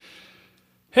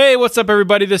Hey, what's up,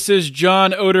 everybody? This is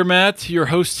John Odermatt, your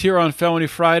host here on Felony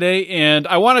Friday, and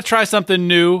I want to try something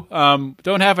new.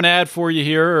 Don't have an ad for you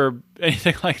here or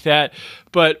anything like that,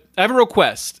 but I have a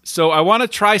request. So I want to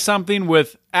try something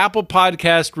with Apple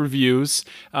Podcast reviews.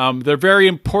 They're very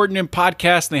important in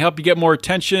podcasts, and they help you get more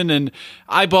attention and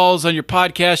eyeballs on your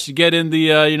podcast. You get in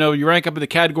the, you rank up in the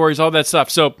categories, all that stuff.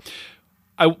 So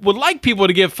I would like people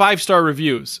to give 5-star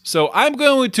reviews. So I'm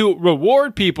going to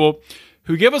reward people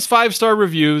who give us 5-star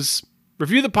reviews,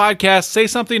 review the podcast, say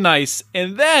something nice,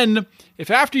 and then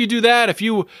if after you do that, if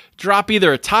you drop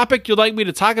either a topic you'd like me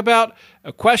to talk about,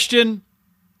 a question,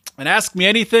 and ask me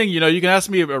anything, you can ask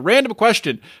me a random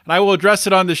question, and I will address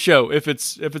it on the show if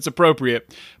it's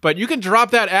appropriate. But you can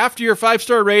drop that after your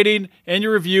 5-star rating and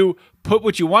your review, put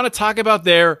what you want to talk about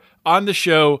there on the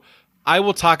show. I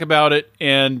will talk about it,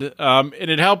 and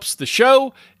it helps the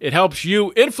show. It helps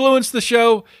you influence the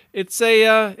show. It's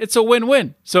a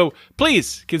win-win. So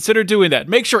please consider doing that.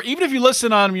 Make sure, even if you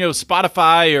listen on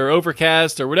Spotify or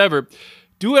Overcast or whatever,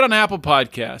 do it on Apple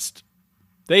Podcast.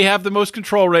 They have the most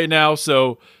control right now,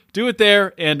 so do it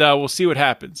there, and we'll see what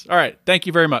happens. All right, thank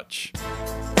you very much.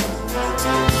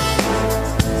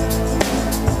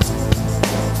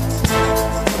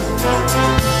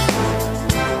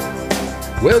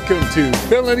 Welcome to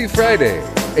Felony Friday,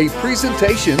 a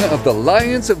presentation of the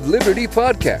Lions of Liberty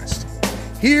podcast.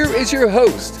 Here is your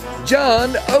host,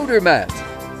 John Odermatt.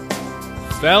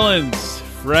 Felons,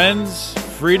 friends,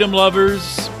 freedom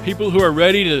lovers, people who are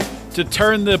ready to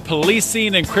turn the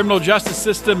policing and criminal justice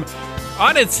system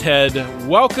on its head,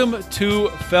 welcome to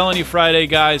Felony Friday,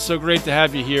 guys. So great to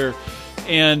have you here.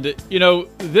 And,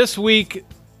 this week,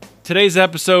 today's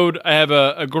episode, I have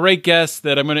a great guest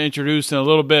that I'm going to introduce in a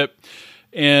little bit.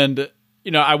 And,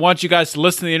 I want you guys to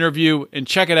listen to the interview and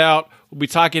check it out. We'll be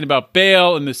talking about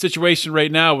bail and the situation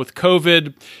right now with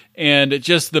COVID and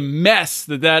just the mess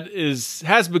that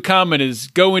has become and is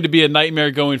going to be a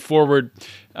nightmare going forward.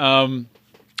 But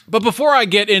before I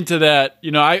get into that,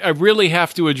 I really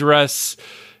have to address,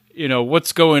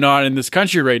 what's going on in this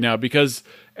country right now, because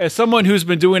as someone who's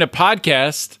been doing a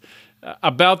podcast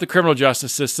about the criminal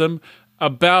justice system,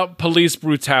 about police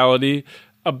brutality,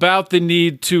 about the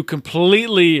need to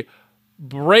completely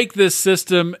break this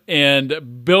system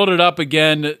and build it up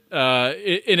again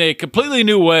in a completely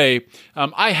new way,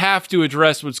 I have to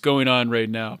address what's going on right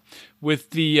now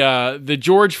with the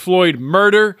George Floyd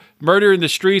murder in the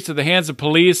streets at the hands of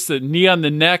police, the knee on the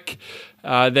neck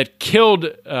that killed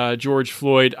George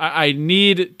Floyd. I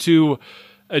need to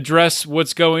address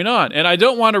what's going on, and I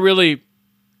don't want to really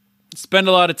spend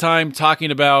a lot of time talking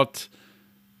about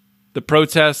the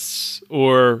protests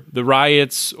or the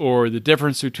riots or the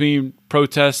difference between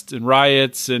protests and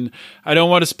riots. And I don't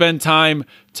want to spend time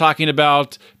talking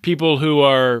about people who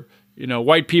are,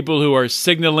 white people who are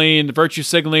virtue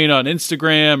signaling on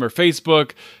Instagram or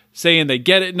Facebook, saying they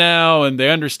get it now and they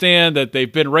understand that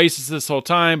they've been racist this whole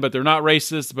time, but they're not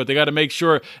racist, but they got to make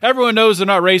sure everyone knows they're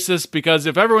not racist, because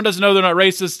if everyone doesn't know they're not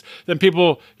racist, then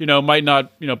people, might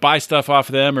not, buy stuff off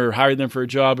of them or hire them for a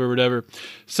job or whatever.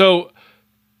 So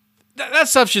that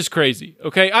stuff's just crazy,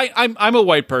 okay? I'm a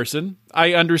white person.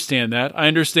 I understand that. I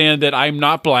understand that I'm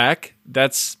not black.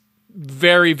 That's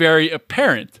very, very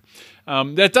apparent.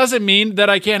 That doesn't mean that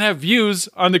I can't have views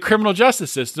on the criminal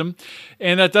justice system,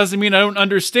 and that doesn't mean I don't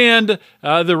understand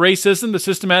the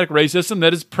systematic racism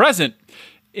that is present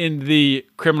in the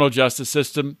criminal justice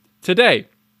system today.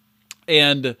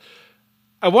 And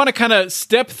I want to kind of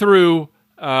step through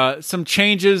some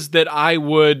changes that I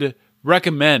would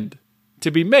recommend to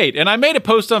be made. And I made a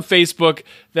post on Facebook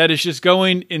that is just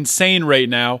going insane right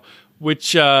now,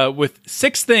 which with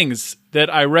 6 things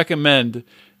that I recommend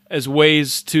as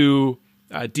ways to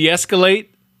de-escalate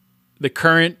the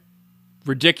current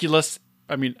ridiculous.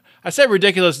 I say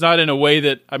ridiculous not in a way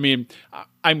that,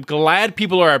 I'm glad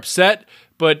people are upset,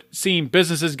 but seeing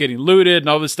businesses getting looted and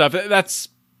all this stuff, that's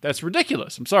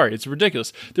ridiculous. I'm sorry, it's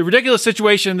ridiculous. The ridiculous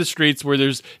situation in the streets where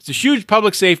it's a huge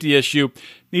public safety issue,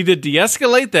 need to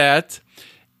de-escalate that.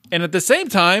 And at the same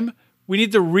time, we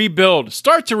need to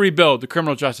start to rebuild the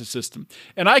criminal justice system.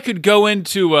 And I could go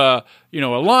into a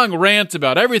long rant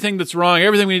about everything that's wrong,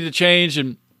 everything we need to change,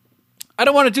 and I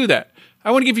don't want to do that.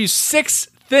 I want to give you 6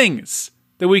 things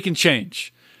that we can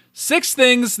change. 6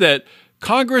 things that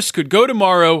Congress could go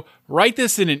tomorrow, write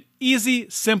this in an easy,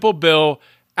 simple bill,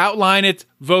 outline it,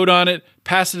 vote on it,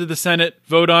 pass it to the Senate,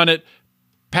 vote on it,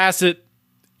 pass it,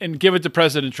 and give it to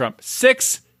President Trump.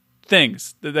 6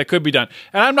 things that could be done.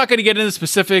 And I'm not going to get into the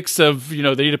specifics of, they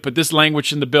need to put this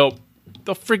language in the bill.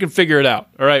 They'll freaking figure it out.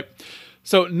 All right.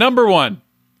 So number 1,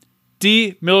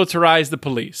 demilitarize the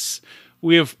police.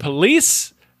 We have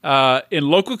police in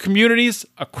local communities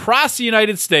across the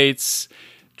United States,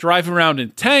 driving around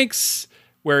in tanks,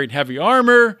 wearing heavy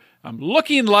armor,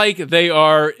 looking like they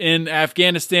are in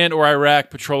Afghanistan or Iraq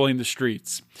patrolling the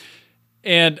streets.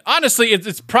 And honestly,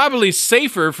 it's probably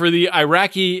safer for the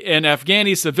Iraqi and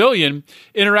Afghani civilian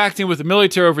interacting with the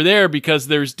military over there because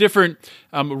there's different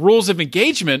rules of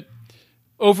engagement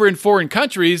over in foreign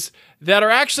countries that are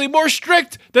actually more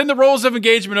strict than the rules of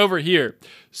engagement over here.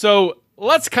 So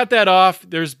let's cut that off.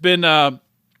 There's been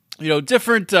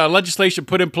different legislation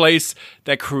put in place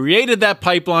that created that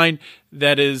pipeline.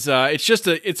 That is,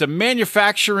 it's a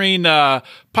manufacturing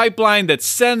pipeline that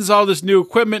sends all this new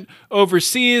equipment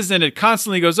overseas, and it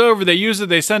constantly goes over. They use it,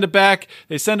 they send it back.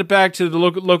 They send it back to the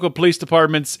local police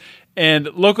departments, and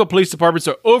local police departments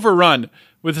are overrun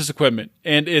with this equipment,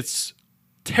 and it's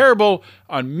terrible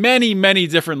on many, many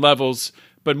different levels.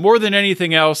 But more than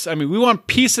anything else, I mean, we want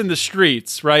peace in the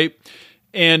streets, right?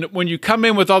 And when you come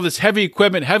in with all this heavy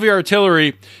equipment, heavy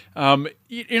artillery,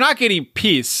 you're not getting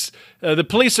peace. The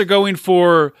police are going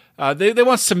for, they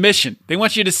want submission. They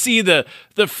want you to see the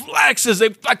flex as they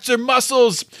flex their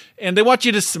muscles, and they want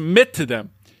you to submit to them.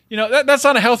 That's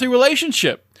not a healthy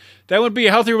relationship. That would be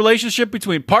a healthy relationship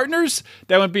between partners.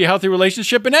 That would be a healthy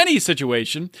relationship in any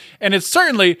situation. And it's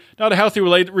certainly not a healthy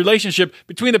relationship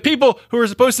between the people who are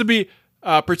supposed to be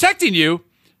protecting you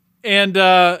and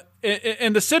the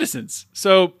citizens.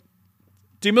 So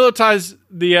demilitarize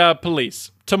the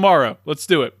police tomorrow. Let's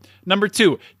do it. Number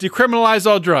 2, decriminalize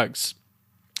all drugs.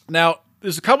 Now,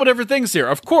 there's a couple different things here.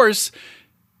 Of course,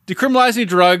 decriminalizing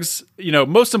drugs,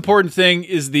 most important thing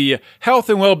is the health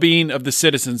and well-being of the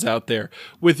citizens out there.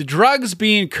 With drugs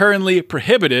being currently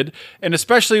prohibited, and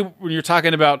especially when you're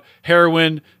talking about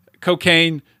heroin,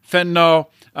 cocaine, fentanyl,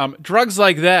 drugs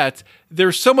like that,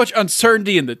 there's so much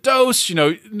uncertainty in the dose.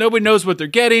 Nobody knows what they're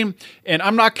getting. And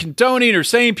I'm not condoning or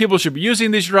saying people should be using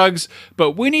these drugs,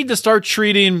 but we need to start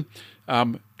treating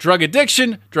drug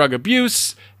addiction, drug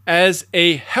abuse as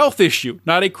a health issue,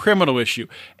 not a criminal issue.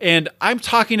 And I'm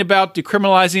talking about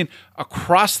decriminalizing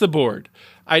across the board.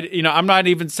 I'm not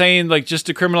even saying like just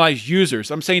decriminalize users.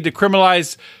 I'm saying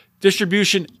decriminalize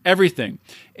distribution, everything.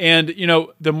 And,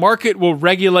 the market will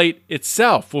regulate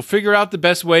itself. We'll figure out the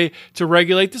best way to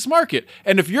regulate this market.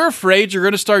 And if you're afraid you're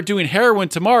going to start doing heroin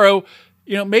tomorrow,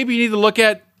 maybe you need to look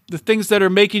at the things that are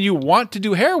making you want to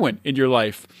do heroin in your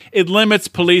life. It limits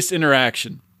police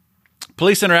interaction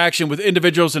with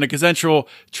individuals in a consensual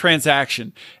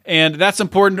transaction. And that's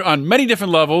important on many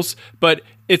different levels, but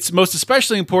it's most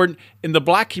especially important in the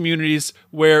Black communities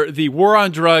where the war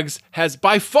on drugs has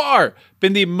by far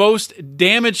been the most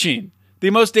damaging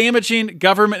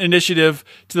government initiative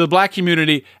to the Black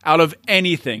community out of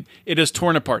anything. It has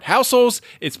torn apart households.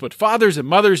 It's put fathers and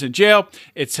mothers in jail.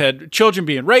 It's had children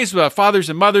being raised without fathers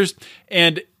and mothers.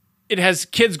 And it has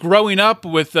kids growing up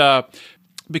with,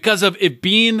 because of it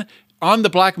being on the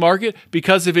black market,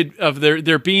 because of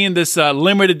there being this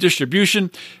limited distribution,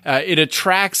 it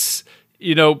attracts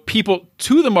people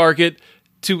to the market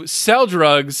to sell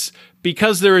drugs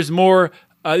because there's more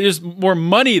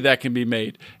money that can be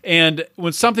made. And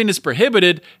when something is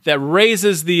prohibited, that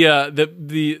raises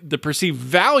the perceived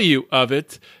value of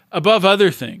it above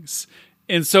other things.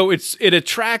 And so it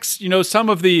attracts, some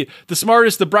of the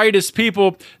smartest, the brightest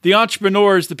people, the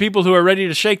entrepreneurs, the people who are ready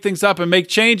to shake things up and make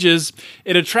changes.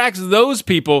 It attracts those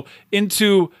people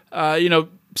into,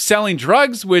 selling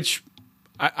drugs, which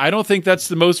I don't think that's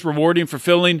the most rewarding,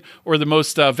 fulfilling, or the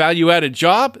most value-added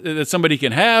job that somebody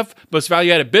can have, most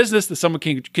value-added business that someone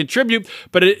can contribute,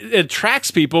 but it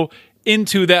attracts people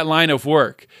into that line of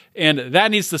work. And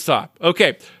that needs to stop.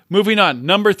 Okay, moving on.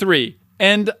 Number 3.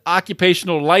 End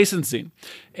occupational licensing.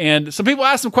 And some people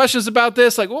ask some questions about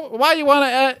this, like, well, why do you want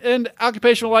to end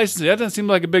occupational licensing? That doesn't seem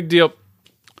like a big deal.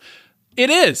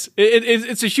 It is.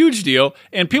 It's a huge deal,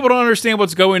 and people don't understand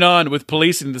what's going on with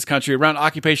policing in this country around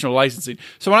occupational licensing.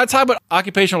 So when I talk about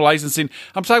occupational licensing,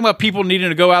 I'm talking about people needing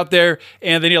to go out there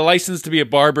and they need a license to be a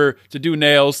barber, to do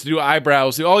nails, to do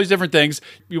eyebrows, do all these different things.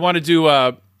 You want to do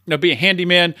be a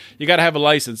handyman, you got to have a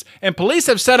license. And police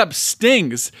have set up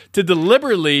stings to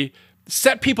deliberately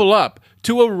set people up,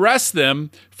 to arrest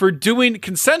them for doing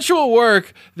consensual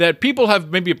work that people have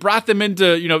maybe brought them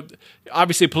into,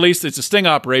 obviously police, it's a sting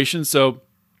operation, so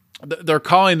they're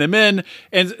calling them in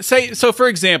and for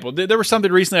example, there was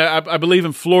something recently, I believe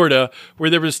in Florida, where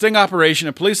there was a sting operation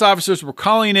and police officers were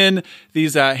calling in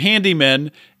these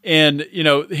handymen, and,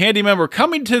 handymen were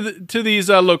coming to these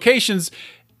locations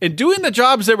and doing the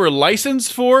jobs they were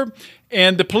licensed for.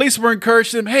 And the police were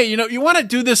encouraging them, hey, you want to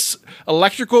do this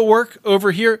electrical work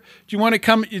over here? Do you want to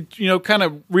come, kind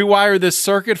of rewire this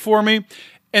circuit for me?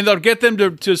 and they'll get them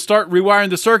to start rewiring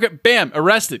the circuit. Bam,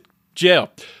 arrested, jail.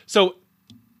 So,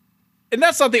 and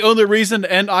that's not the only reason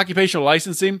to end occupational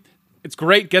licensing. It's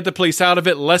great, get the police out of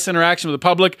it, less interaction with the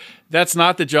public. That's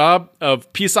not the job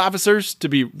of peace officers, to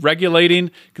be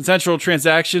regulating consensual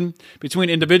transaction between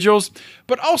individuals.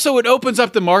 But also it opens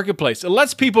up the marketplace. It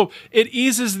lets people, it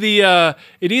eases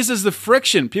the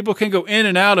friction. People can go in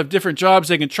and out of different jobs.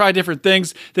 They can try different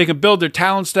things. They can build their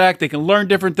talent stack. They can learn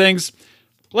different things.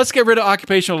 Let's get rid of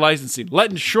occupational licensing. Let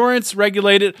insurance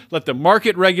regulate it. Let the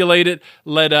market regulate it.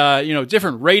 Let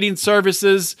different rating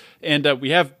services, and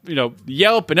we have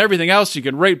Yelp and everything else. You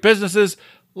can rate businesses.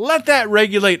 Let that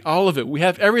regulate all of it. We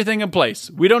have everything in place.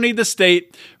 We don't need the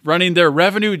state running their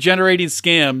revenue-generating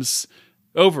scams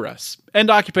over us. End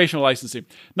occupational licensing.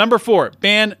 Number 4,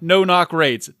 ban no-knock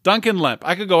raids. Duncan Lemp.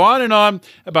 I could go on and on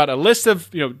about a list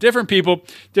of different people.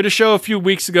 Did a show a few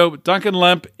weeks ago. Duncan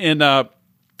Lemp in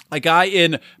a guy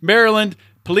in Maryland.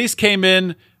 Police came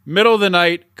in middle of the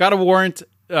night, got a warrant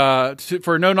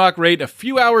for a no-knock raid a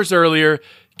few hours earlier,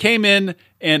 came in,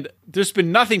 and there's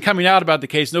been nothing coming out about the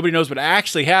case. Nobody knows what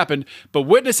actually happened, but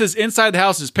witnesses inside the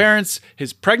house, his parents,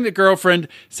 his pregnant girlfriend,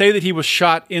 say that he was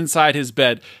shot inside his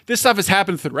bed. This stuff has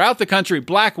happened throughout the country,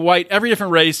 black, white, every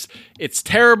different race. It's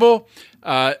terrible.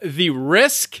 The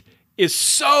risk is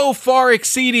so far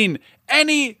exceeding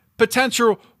any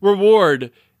potential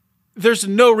reward. There's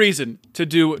no reason to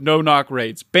do no-knock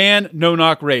raids. Ban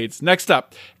no-knock raids. Next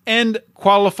up, end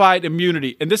qualified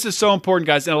immunity. And this is so important,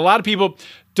 guys. And a lot of people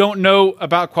don't know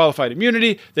about qualified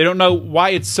immunity. They don't know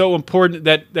why it's so important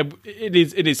that it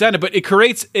is ended. But it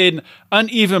creates an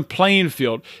uneven playing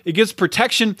field. It gives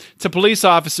protection to police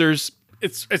officers.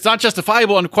 It's not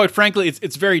justifiable, and quite frankly,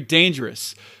 it's very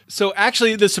dangerous. So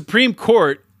actually, the Supreme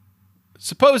Court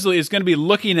supposedly is going to be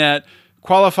looking at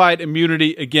qualified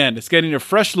immunity again. It's getting a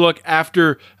fresh look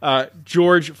after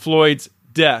George Floyd's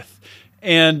death.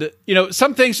 And,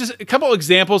 some things, just a couple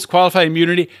examples, qualified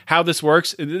immunity, how this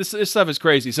works. This stuff is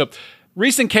crazy. So,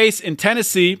 recent case in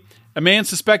Tennessee, a man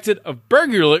suspected of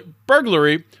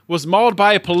burglary was mauled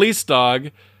by a police dog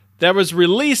that was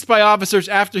released by officers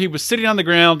after he was sitting on the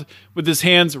ground with his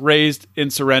hands raised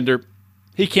in surrender.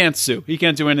 He can't sue. He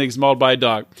can't do anything. He's mauled by a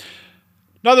dog.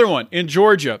 Another one in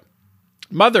Georgia.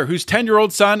 Mother whose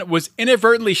 10-year-old son was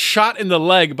inadvertently shot in the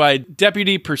leg by a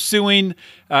deputy pursuing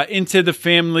into the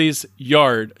family's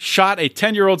yard. Shot a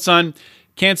 10-year-old son.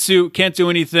 Can't sue, can't do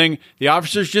anything. The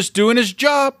officer's just doing his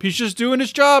job. He's just doing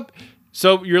his job.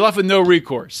 So you're left with no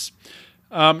recourse.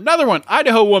 Another one,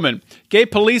 Idaho woman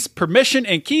gave police permission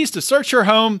and keys to search her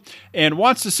home and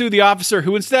wants to sue the officer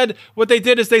who instead, what they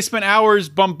did is they spent hours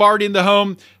bombarding the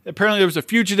home. Apparently there was a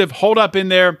fugitive holdup in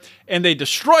there and they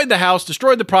destroyed the house,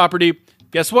 destroyed the property.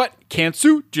 Guess what? Can't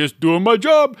sue, just doing my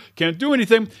job. Can't do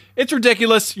anything. It's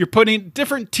ridiculous. You're putting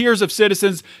different tiers of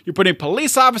citizens. You're putting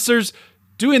police officers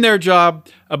doing their job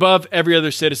above every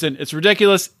other citizen. It's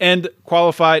ridiculous. End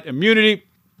qualified immunity.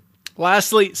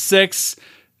 Lastly, 6.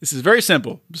 This is very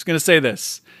simple. I'm just going to say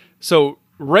this. So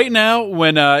right now,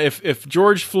 when if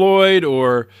George Floyd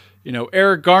or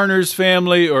Eric Garner's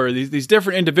family or these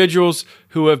different individuals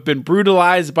who have been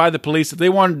brutalized by the police, if they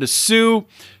wanted to sue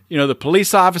the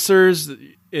police officers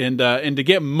and to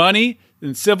get money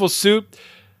in civil suit,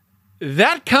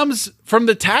 that comes from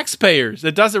the taxpayers.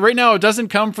 It doesn't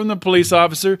come from the police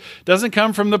officer, doesn't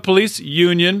come from the police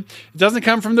union, it doesn't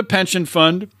come from the pension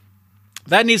fund.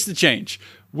 That needs to change.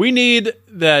 We need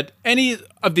that any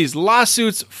of these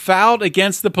lawsuits filed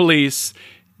against the police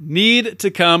need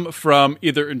to come from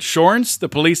either insurance the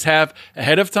police have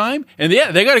ahead of time, and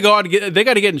they got to go out and they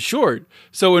got to get insured.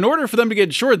 So in order for them to get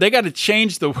insured, they got to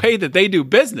change the way that they do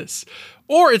business,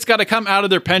 or it's got to come out of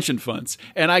their pension funds.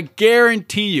 And I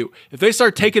guarantee you, if they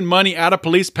start taking money out of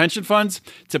police pension funds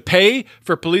to pay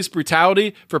for police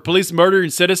brutality, for police murdering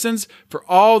citizens, for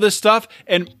all this stuff,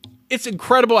 and it's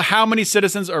incredible how many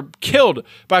citizens are killed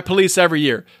by police every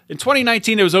year. In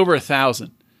 2019, it was over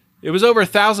 1,000. It was over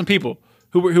 1,000 people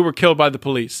who were killed by the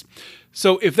police.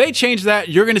 So if they change that,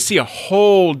 you're going to see a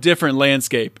whole different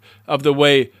landscape of the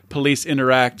way police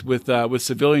interact with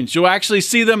civilians. You'll actually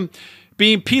see them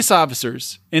being peace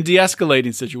officers in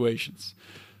de-escalating situations.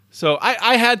 So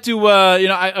I had to,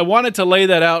 I wanted to lay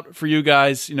that out for you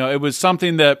guys. It was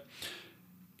something that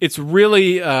it's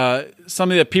really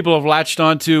something that people have latched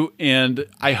onto, and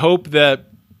I hope that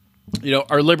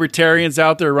our libertarians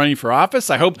out there running for office.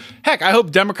 I hope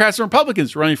Democrats and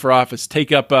Republicans running for office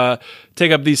take up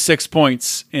these 6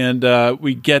 points, and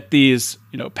we get these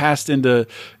passed into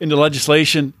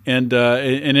legislation and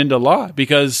into law.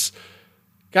 Because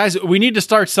guys, we need to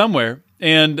start somewhere,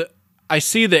 and I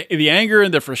see the anger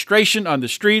and the frustration on the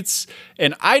streets,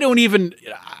 and I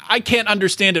can't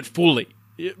understand it fully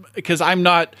because I'm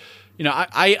not,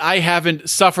 I haven't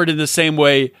suffered in the same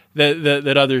way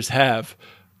that others have.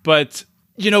 But,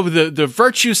 the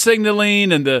virtue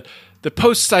signaling and the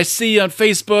posts I see on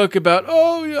Facebook about,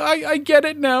 I get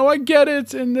it now, I get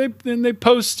it, and they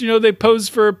post, they pose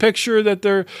for a picture that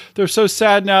they're so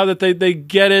sad now that they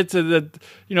get it, that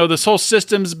this whole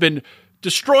system's been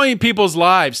destroying people's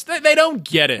lives. They don't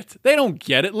get it. They don't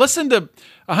get it. Listen to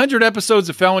 100 episodes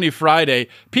of Felony Friday.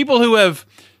 People who have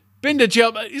been to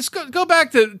jail. Just go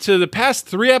back to the past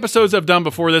 3 episodes I've done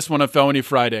before this one of Felony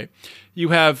Friday. You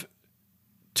have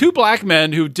 2 black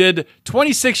men who did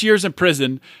 26 years in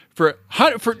prison for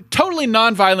totally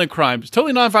nonviolent crimes,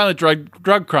 totally nonviolent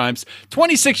drug crimes,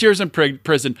 26 years in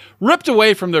prison, ripped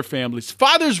away from their families,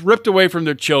 fathers ripped away from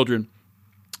their children.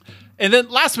 And then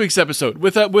last week's episode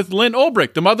with Lynn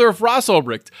Ulbricht, the mother of Ross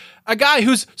Ulbricht, a guy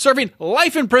who's serving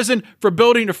life in prison for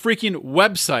building a freaking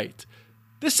website.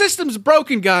 The system's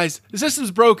broken, guys. The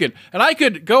system's broken. And I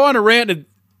could go on a rant and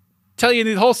tell you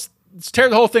tear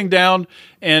the whole thing down.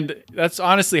 And that's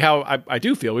honestly how I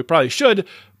do feel. We probably should.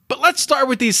 But let's start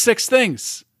with these 6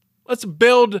 things. Let's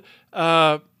build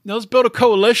a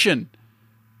coalition.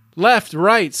 Left,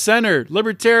 right, center,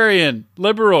 libertarian,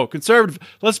 liberal, conservative.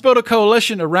 Let's build a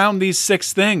coalition around these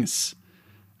 6 things.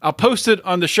 I'll post it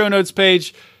on the show notes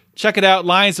page. Check it out,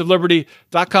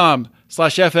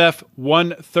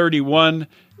 lionsofliberty.com/FF131.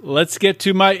 Let's get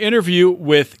to my interview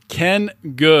with Ken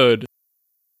Good.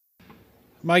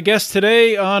 My guest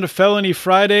today on Felony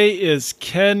Friday is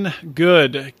Ken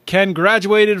Good. Ken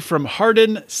graduated from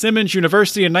Hardin-Simmons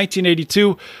University in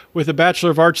 1982 with a Bachelor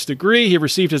of Arts degree. He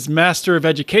received his Master of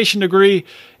Education degree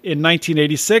in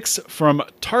 1986 from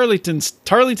Tarleton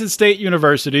State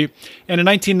University. And in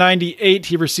 1998,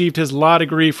 he received his law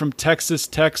degree from Texas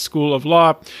Tech School of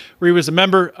Law, where he was a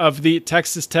member of the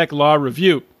Texas Tech Law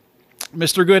Review.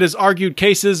 Mr. Good has argued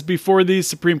cases before the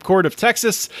Supreme Court of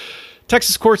Texas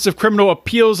Courts of Criminal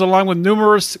Appeals, along with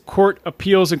numerous court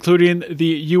appeals, including the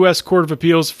U.S. Court of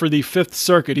Appeals for the Fifth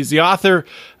Circuit. He's the author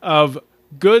of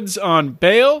Goods on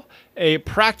Bail, a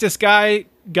practice guide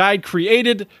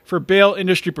created for bail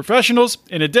industry professionals.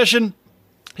 In addition,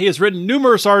 he has written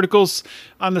numerous articles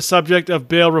on the subject of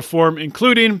bail reform,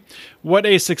 including what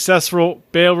a successful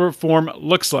bail reform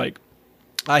looks like.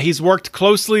 He's worked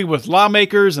closely with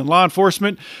lawmakers and law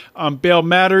enforcement on bail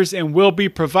matters and will be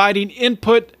providing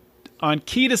input on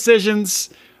key decisions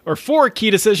or for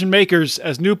key decision makers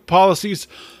as new policies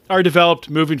are developed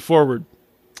moving forward.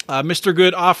 Mr.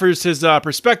 Good offers his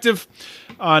perspective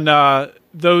on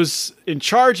those in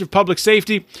charge of public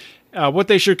safety, what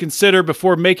they should consider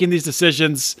before making these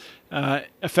decisions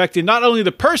affecting not only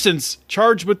the persons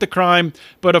charged with the crime,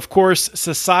 but of course,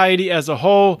 society as a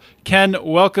whole. Ken,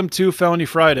 welcome to Felony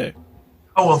Friday.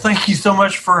 Oh, well, thank you so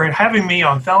much for having me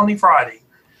on Felony Friday.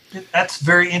 That's a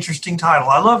very interesting title.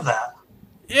 I love that.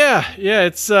 Yeah.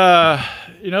 It's,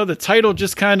 the title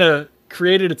just kind of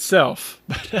created itself,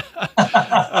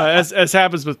 as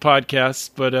happens with podcasts.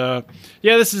 But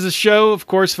this is a show, of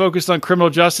course, focused on criminal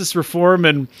justice reform.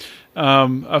 And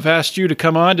I've asked you to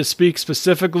come on to speak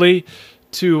specifically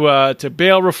to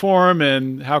bail reform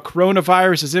and how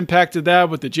coronavirus has impacted that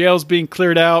with the jails being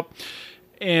cleared out.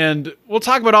 And we'll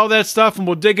talk about all that stuff, and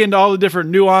we'll dig into all the different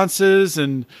nuances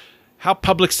and how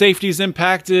public safety is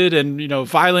impacted, and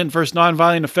violent versus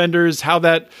nonviolent offenders, how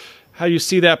you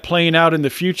see that playing out in the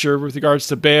future with regards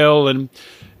to bail and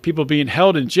people being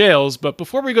held in jails. But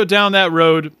before we go down that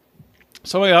road,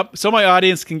 so my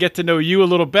audience can get to know you a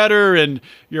little better and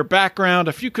your background,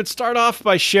 if you could start off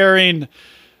by sharing,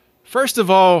 first of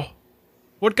all,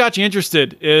 what got you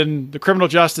interested in the criminal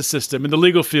justice system, in the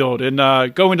legal field, and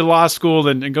going to law school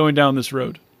and going down this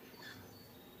road?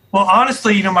 Well,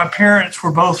 honestly, my parents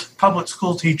were both public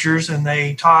school teachers, and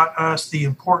they taught us the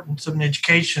importance of an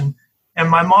education. And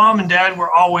my mom and dad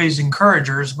were always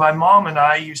encouragers. My mom and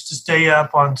I used to stay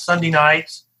up on Sunday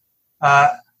nights.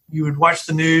 You would watch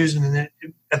the news, and then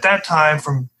at that time,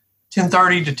 from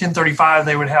 10:30 to 10:35,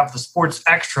 they would have the sports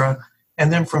extra.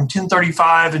 And then from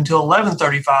 10:35 until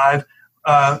 11:35,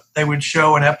 they would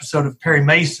show an episode of Perry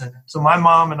Mason. So my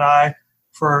mom and I,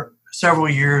 for several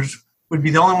years, would be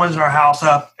the only ones in our house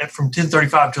up from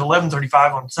 10:35 to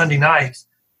 11:35 on Sunday nights,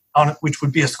 which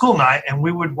would be a school night, and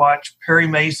we would watch Perry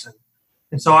Mason.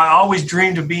 And so I always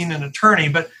dreamed of being an attorney,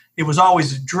 but it was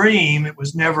always a dream. It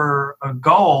was never a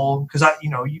goal because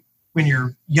when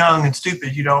you're young and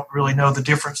stupid, you don't really know the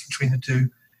difference between the two.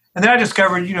 And then I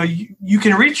discovered, you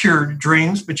can reach your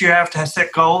dreams, but you have to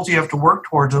set goals. You have to work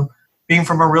towards them. Being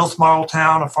from a real small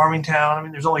town, a farming town,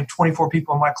 there's only 24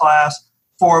 people in my class.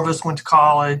 4 of us went to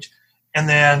college. And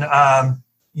then,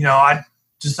 I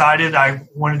decided I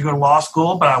wanted to go to law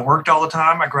school, but I worked all the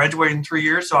time. I graduated in 3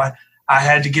 years, so I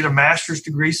had to get a master's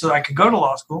degree so that I could go to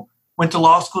law school. Went to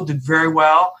law school, did very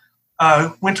well.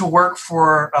 Went to work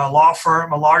for a law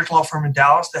firm, a large law firm in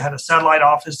Dallas that had a satellite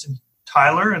office in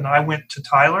Tyler, and I went to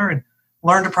Tyler and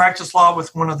learned to practice law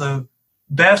with one of the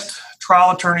best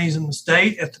trial attorneys in the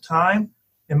state at the time.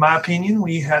 In my opinion,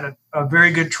 we had a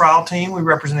very good trial team. We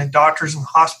represented doctors and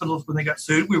hospitals when they got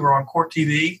sued. We were on court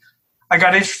TV. I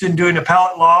got interested in doing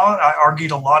appellate law. I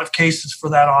argued a lot of cases for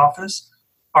that office,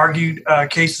 argued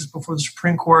cases before the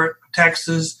Supreme Court of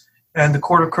Texas and the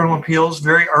Court of Criminal Appeals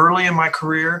very early in my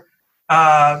career.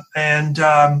 And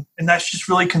that's just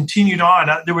really continued on.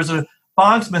 There was a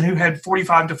bondsman who had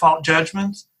 45 default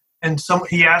judgments, and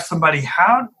he asked somebody,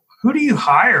 who do you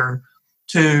hire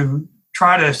to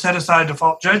try to set aside a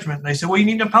default judgment? And they said, well, you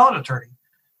need an appellate attorney.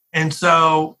 And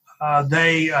so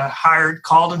they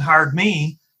called and hired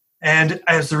me. And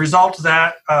as a result of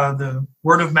that, the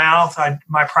word of mouth,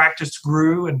 my practice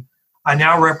grew, and I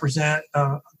now represent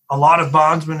a lot of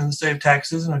bondsmen in the state of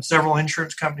Texas and several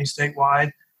insurance companies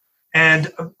statewide.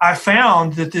 And I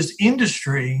found that this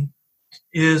industry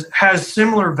has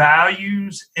similar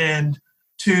values and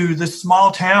to the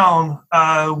small town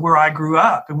where I grew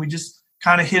up, and we just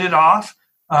kind of hit it off.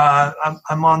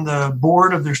 I'm on the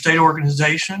board of their state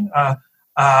organization.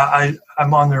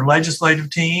 I'm on their legislative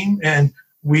team, and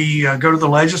we go to the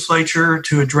legislature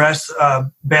to address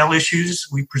bail issues.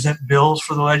 We present bills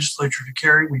for the legislature to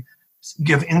carry. We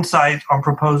give insight on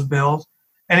proposed bills.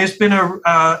 And it's been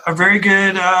a very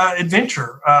good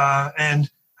adventure. And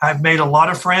I've made a lot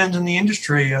of friends in the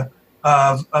industry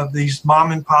of these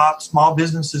mom and pop small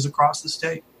businesses across the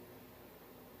state.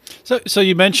 So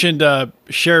you mentioned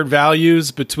shared values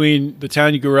between the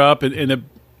town you grew up in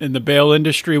the bail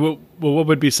industry. What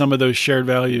would be some of those shared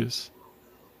values?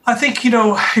 I think,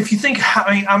 if you think,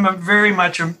 I'm a very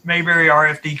much a Mayberry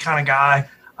RFD kind of guy.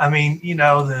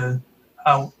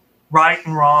 The right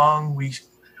and wrong,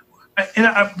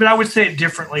 but I would say it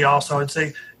differently also. I'd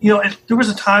say, there was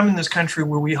a time in this country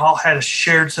where we all had a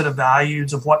shared set of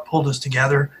values of what pulled us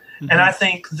together. Mm-hmm. And I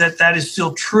think that is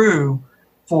still true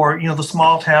for, the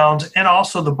small towns and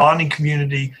also the bonding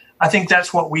community. I think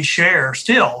that's what we share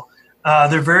still.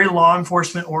 They're very law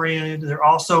enforcement oriented. They're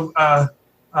also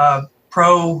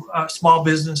pro small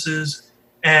businesses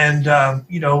and,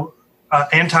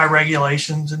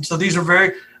 anti-regulations. And so these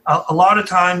are a lot of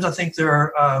times I think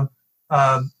they're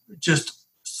just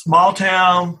small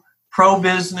town,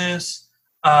 pro-business,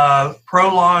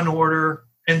 pro-law and order,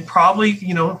 and probably,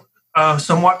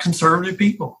 somewhat conservative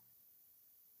people.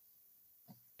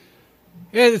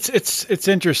 Yeah, it's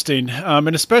interesting,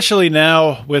 and especially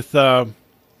now with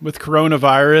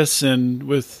coronavirus and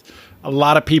with a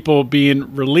lot of people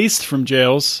being released from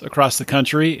jails across the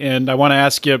country. And I want to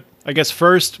ask you, I guess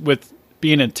first, with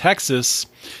being in Texas.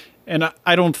 And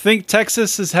I don't think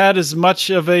Texas has had as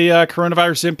much of a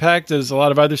coronavirus impact as a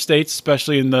lot of other states,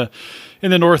 especially in the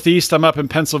Northeast. I'm up in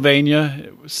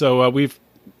Pennsylvania, so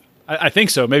I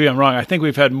think so. Maybe I'm wrong. I think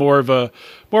we've had more of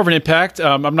an impact.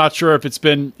 I'm not sure if it's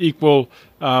been equal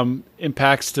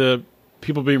impacts to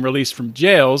people being released from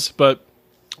jails, but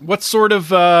what sort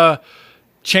of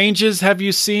changes have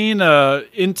you seen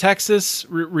in Texas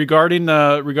regarding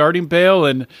bail,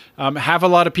 and have a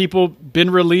lot of people been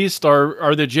released?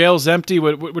 Are the jails empty?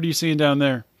 What are you seeing down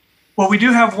there? Well, we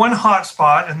do have one hot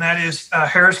spot, and that is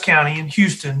Harris County in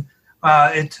Houston.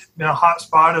 It's been a hot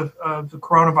spot of the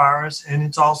coronavirus, and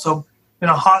it's also been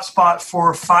a hot spot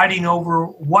for fighting over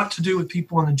what to do with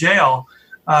people in the jail.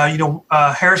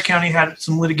 Harris County had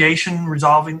some litigation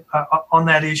resolving on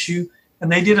that issue,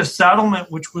 and they did a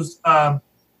settlement which was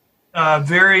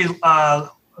very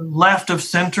left of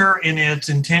center in its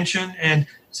intention. And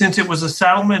since it was a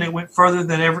settlement, it went further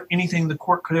than anything the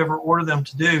court could ever order them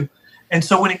to do. And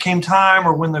so when it came time,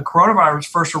 or when the coronavirus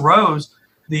first arose,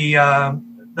 they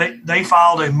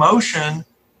filed a motion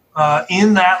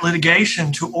in that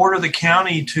litigation to order the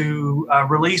county to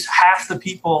release half the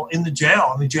people in the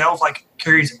jail. And the jail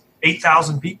carries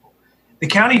 8,000 people. The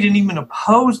county didn't even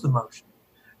oppose the motion.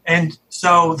 And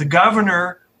so the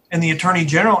governor and the attorney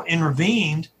general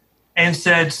intervened and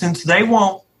said, since they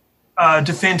won't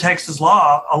defend Texas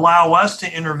law, allow us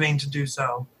to intervene to do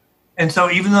so. And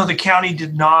so even though the county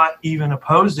did not even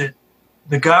oppose it,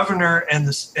 the governor and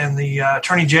the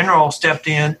attorney general stepped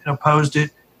in and opposed it,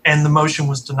 and the motion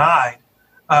was denied.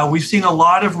 We've seen a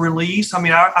lot of release.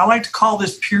 I like to call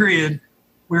this period,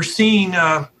 we're seeing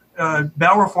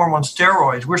bail reform on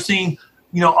steroids. We're seeing,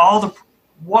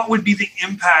 what would be the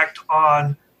impact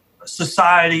on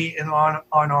society and on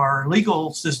our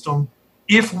legal system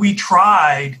if we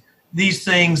tried these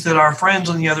things that our friends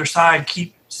on the other side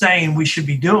keep saying we should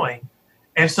be doing.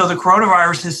 And so the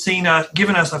coronavirus has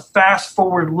given us a fast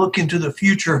forward look into the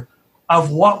future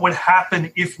of what would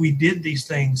happen if we did these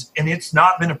things. And it's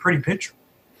not been a pretty picture.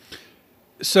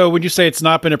 So when you say it's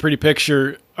not been a pretty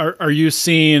picture, are you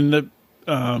seeing the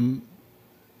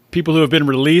people who have been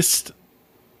released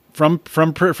from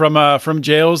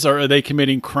jails? Or are they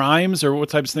committing crimes, or what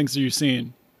types of things are you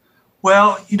seeing?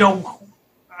 Well,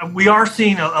 we are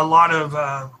seeing a lot of,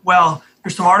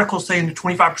 there's some articles saying that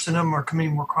 25% of them are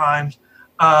committing more crimes.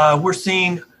 What we're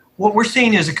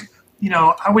seeing is,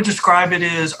 I would describe it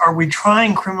as, are we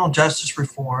trying criminal justice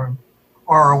reform,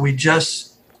 or are we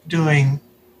just doing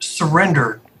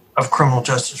surrender of criminal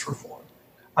justice reform?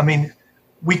 I mean,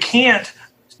 we can't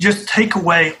just take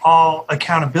away all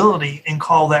accountability and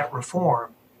call that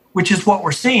reform, which is what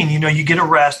we're seeing. You get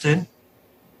arrested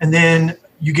and then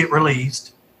you get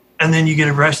released, and then you get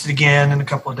arrested again in a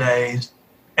couple of days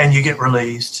and you get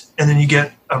released, and then you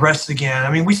get arrested again.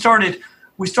 I mean, we started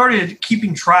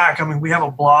keeping track. I mean, we have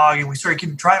a blog, and we started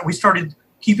keeping track. We started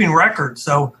keeping records.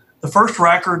 So the first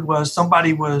record was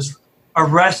somebody was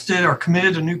arrested or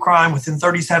committed a new crime within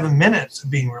 37 minutes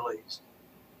of being released.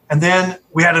 And then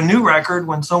we had a new record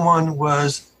when someone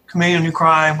was committing a new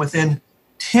crime within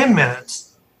 10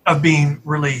 minutes of being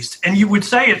released. And you would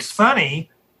say it's funny,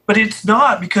 but it's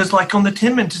not, because like on the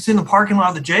 10 minutes, it's in the parking lot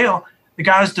of the jail. The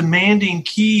guy's demanding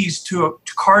keys to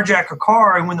carjack a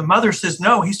car. And when the mother says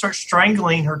no, he starts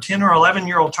strangling her 10 or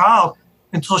 11-year-old child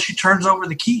until she turns over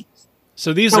the keys.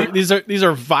 So these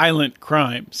are violent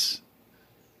crimes.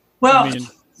 Well,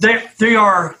 these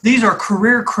are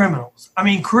career criminals. I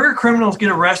mean, career criminals get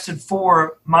arrested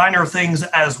for minor things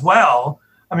as well.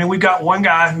 I mean, we've got one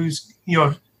guy who's,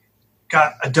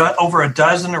 got over a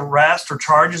dozen arrests or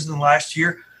charges in the last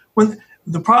year. When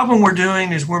the problem we're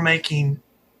doing is we're making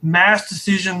mass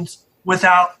decisions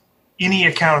without any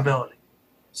accountability.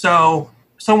 So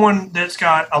someone that's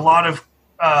got a lot of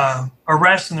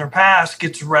arrests in their past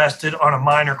gets arrested on a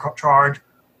minor charge,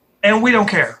 and we don't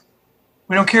care.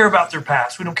 We don't care about their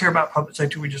past. We don't care about public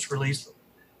safety. We just release them.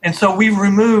 And so we've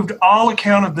removed all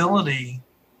accountability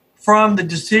from the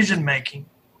decision-making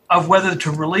of whether to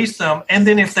release them. And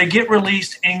then if they get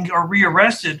released and are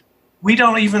rearrested, we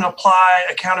don't even apply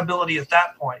accountability at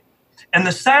that point. And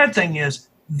the sad thing is,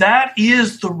 that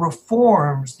is the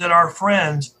reforms that our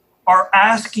friends are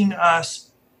asking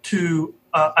us to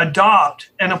adopt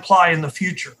and apply in the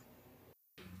future.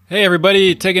 Hey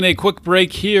everybody, taking a quick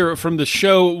break here from the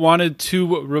show. Wanted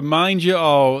to remind you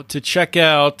all to check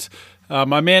out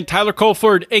my man Tyler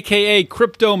Colford, aka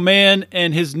Crypto Man,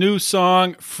 and his new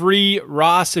song Free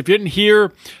Ross. If you didn't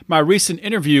hear my recent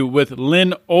interview with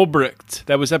Lynn Ulbricht,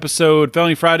 that was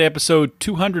Felony Friday episode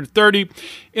 230.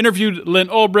 Interviewed Lynn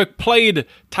Ulbricht, played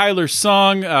Tyler's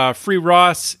song Free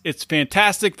Ross. It's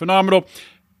fantastic, phenomenal.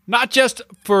 Not just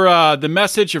for the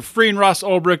message of freeing Ross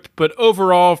Ulbricht, but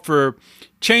overall for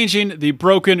changing the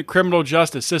broken criminal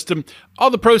justice system. All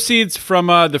the proceeds from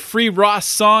the Free Ross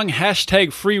song,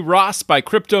 hashtag Free Ross by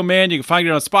Crypto Man. You can find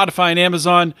it on Spotify and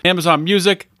Amazon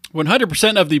Music.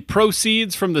 100% of the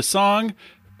proceeds from the song,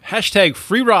 hashtag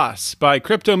Free Ross by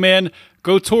Crypto Man,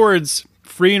 go towards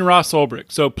freeing Ross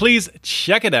Ulbricht. So please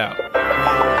check it out.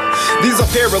 These are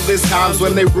perilous times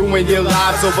when they ruin your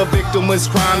lives over victimless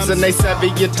crimes, and they sever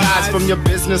your ties from your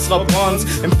business, loved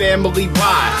ones, and family.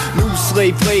 Why? New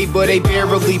slave labor, they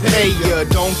barely pay you.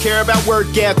 Don't care about work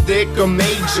ethic or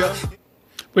major.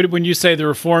 But when you say the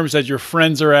reforms that your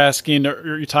friends are asking,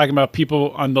 are you talking about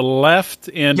people on the left?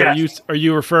 And yes. Are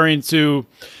you referring to?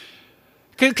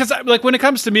 Because like when it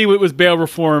comes to me with bail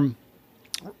reform,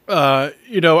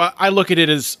 I look at it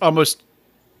as almost.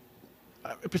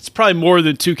 It's probably more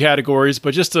than two categories,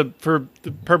 but just for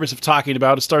the purpose of talking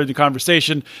about it, starting the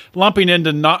conversation, lumping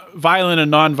into violent and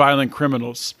non-violent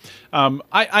criminals.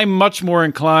 I'm much more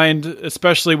inclined,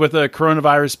 especially with the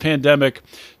coronavirus pandemic,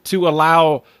 to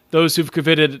allow those who've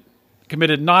committed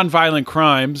non-violent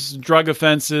crimes, drug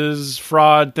offenses,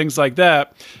 fraud, things like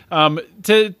that,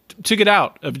 to get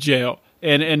out of jail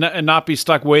and not be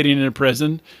stuck waiting in a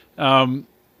prison.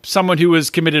 Someone who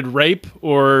has committed rape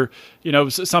or,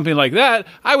 something like that,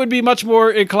 I would be much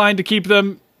more inclined to keep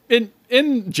them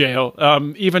in jail,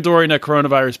 even during a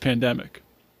coronavirus pandemic.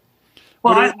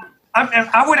 Well,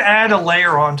 I would add a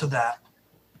layer onto that.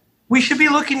 We should be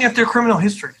looking at their criminal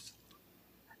histories.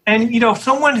 And,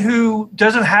 someone who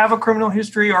doesn't have a criminal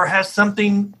history or has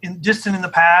something distant in the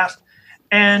past,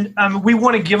 and we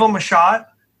want to give them a shot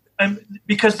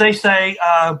because they say,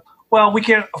 well, we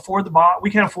can't afford the bond. We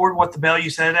can't afford what the bail you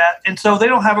set it at. And so they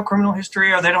don't have a criminal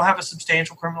history or they don't have a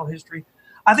substantial criminal history.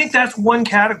 I think that's one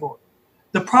category.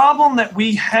 The problem that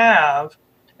we have,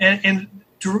 and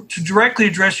to directly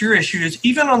address your issue, is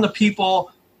even on the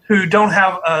people who don't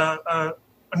have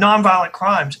nonviolent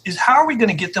crimes, is how are we going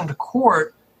to get them to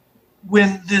court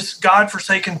when this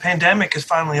godforsaken pandemic is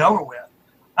finally over with?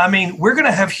 I mean, we're going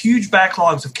to have huge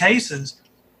backlogs of cases,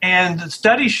 and the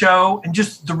studies show, and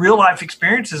just the real life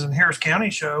experiences in Harris County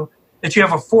show, that you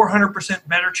have a 400%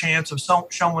 better chance of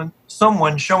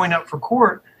someone showing up for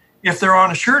court if they're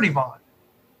on a surety bond.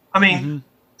 I mean,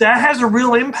 that has a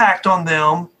real impact on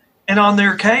them and on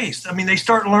their case. I mean, they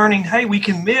start learning, hey, we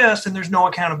can miss and there's no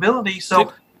accountability.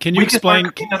 So can you explain?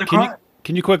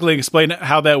 Can you quickly explain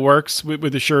how that works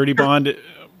with the surety bond?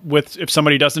 With if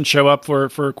somebody doesn't show up for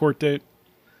a court date?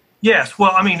 Yes.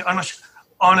 Well, I mean,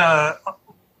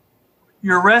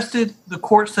 you're arrested, the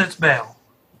court sets bail.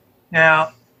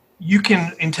 Now,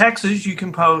 in Texas, you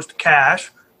can post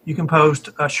cash, you can post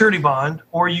a surety bond,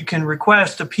 or you can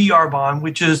request a PR bond,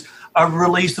 which is a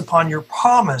release upon your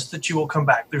promise that you will come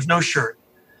back. There's no surety.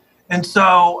 And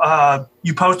so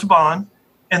you post a bond,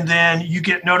 and then you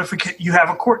get notification, you have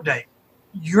a court date.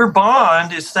 Your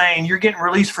bond is saying you're getting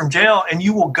released from jail, and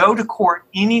you will go to court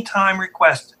anytime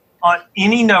requested on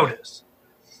any notice.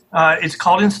 It's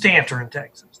called instanter in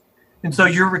Texas. And so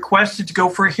you're requested to go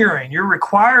for a hearing. You're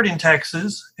required in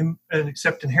Texas,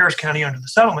 except in Harris County under the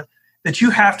settlement, that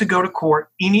you have to go to court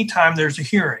anytime there's a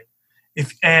hearing.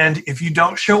 If you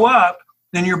don't show up,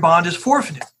 then your bond is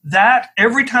forfeited. That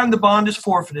every time the bond is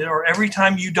forfeited, or every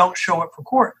time you don't show up for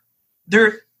court,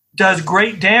 there does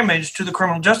great damage to the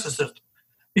criminal justice system,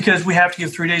 because we have to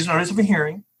give 3 days notice of a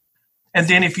hearing. And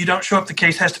then if you don't show up, the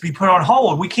case has to be put on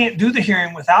hold. We can't do the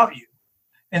hearing without you.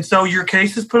 And so your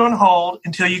case is put on hold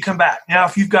until you come back. Now,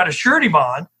 if you've got a surety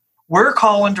bond, we're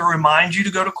calling to remind you to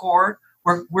go to court.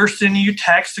 We're sending you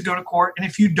texts to go to court. And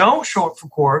if you don't show up for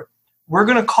court, we're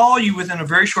going to call you within a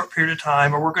very short period of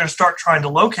time, or we're going to start trying to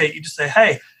locate you to say,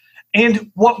 hey,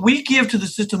 and what we give to the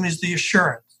system is the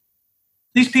assurance.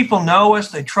 These people know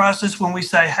us. They trust us when we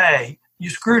say, hey, you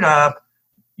screwed up.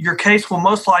 Your case will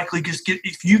most likely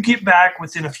if you get back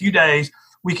within a few days,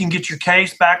 we can get your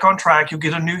case back on track. You'll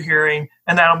get a new hearing,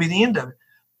 and that'll be the end of it.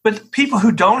 But people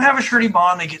who don't have a surety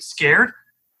bond, they get scared.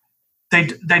 They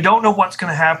don't know what's going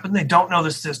to happen. They don't know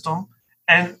the system,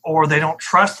 or they don't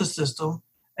trust the system.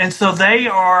 And so they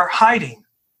are hiding.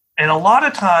 And a lot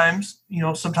of times,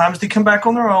 sometimes they come back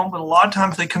on their own, but a lot of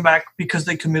times they come back because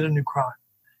they commit a new crime.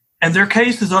 And their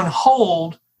case is on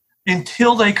hold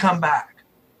until they come back.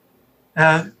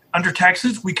 Under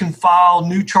Texas, we can file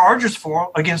new charges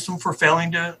against them for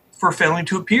failing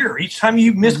to appear. Each time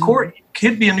you miss court, it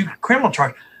could be a new criminal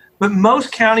charge. But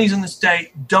most counties in the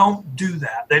state don't do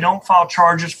that. They don't file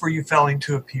charges for you failing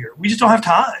to appear. We just don't have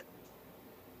time.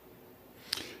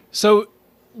 So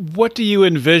what do you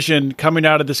envision coming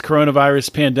out of this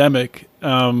coronavirus pandemic,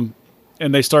 and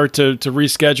they start to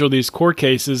reschedule these court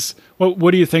cases?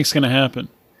 What do you think is going to happen?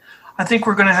 I think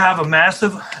we're going to have we're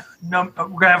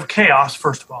going to have chaos,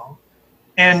 first of all.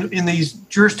 And in these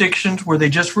jurisdictions where they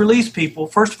just release people,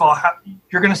 first of all,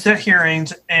 you're going to set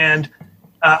hearings, and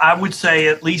I would say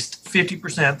at least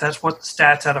 50%. That's what the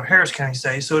stats out of Harris County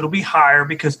say. So it'll be higher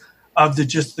because of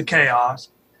the chaos.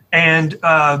 And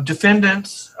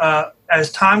defendants,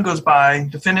 as time goes by,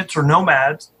 defendants are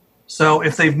nomads. So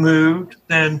if they've moved,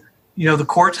 then the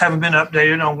courts haven't been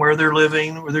updated on where they're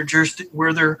living,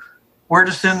 where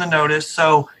to send the notice.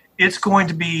 So it's going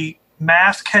to be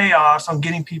mass chaos on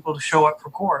getting people to show up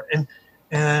for court.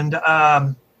 And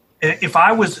if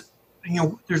I was,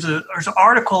 there's an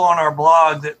article on our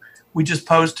blog that we just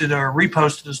posted or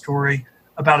reposted a story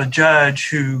about a judge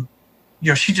who,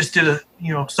 she just did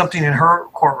something in her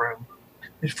courtroom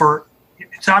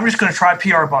so I'm just going to try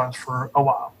PR bonds for a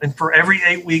while. And for every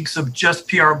 8 weeks of just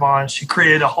PR bonds, she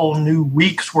created a whole new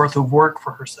week's worth of work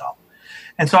for herself.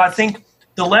 And so I think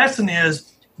the lesson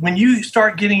is, when you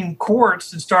start getting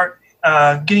courts and start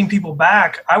getting people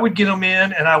back, I would get them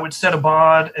in and I would set a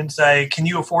bond and say, can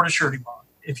you afford a surety bond?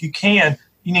 If you can,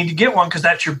 you need to get one, because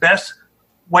that's your best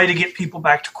way to get people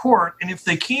back to court. And if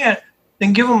they can't,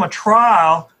 then give them a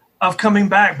trial of coming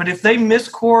back. But if they miss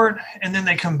court and then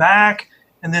they come back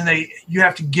and then you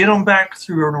have to get them back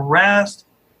through an arrest,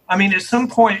 I mean, at some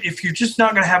point, if you're just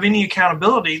not going to have any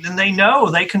accountability, then they know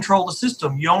they control the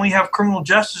system. You only have criminal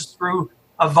justice through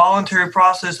a voluntary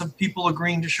process of people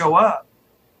agreeing to show up.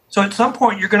 So at some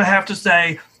point, you're going to have to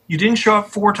say, you didn't show up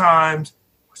 4 times,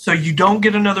 so you don't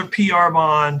get another PR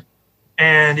bond.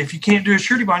 And if you can't do a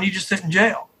surety bond, you just sit in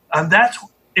jail.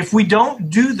 If we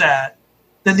don't do that,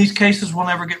 then these cases will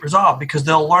never get resolved, because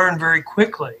they'll learn very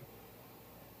quickly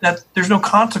that there's no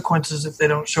consequences if they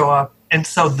don't show up. And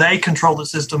so they control the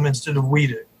system instead of we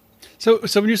do. So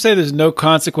when you say there's no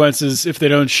consequences if they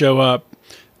don't show up,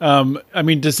 I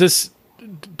mean, does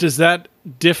that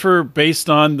differ based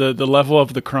on the level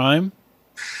of the crime?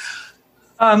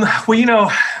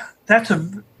 Well, that's a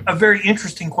very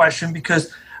interesting question,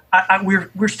 because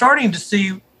we're starting to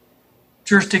see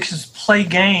jurisdictions play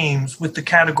games with the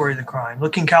category of the crime.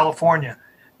 Look in California,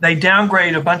 they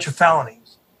downgrade a bunch of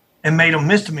felonies and made them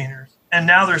misdemeanors, and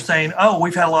now they're saying, "Oh,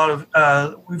 we've had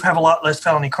a lot less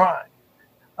felony crime."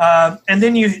 And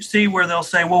then you see where they'll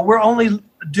say, "Well, we're only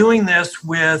doing this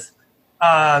with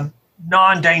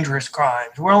non-dangerous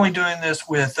crimes. We're only doing this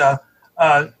with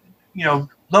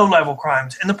low-level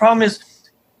crimes." And the problem is,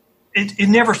 it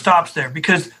never stops there,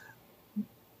 because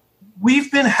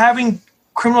we've been having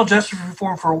criminal justice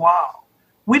reform for a while.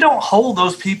 We don't hold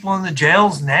those people in the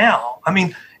jails now. I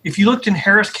mean, if you looked in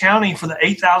Harris County, for the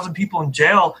 8,000 people in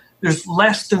jail, there's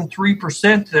less than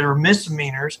 3% that are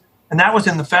misdemeanors. And that was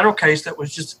in the federal case that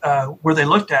was just where they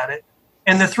looked at it.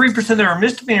 And the 3% that are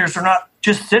misdemeanors are not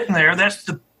just sitting there. That's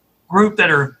the group that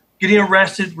are getting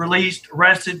arrested, released,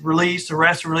 arrested, released,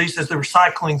 arrested, released, as they're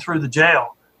cycling through the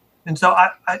jail. And so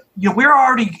we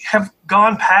already have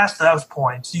gone past those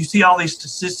points. You see all these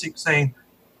statistics saying,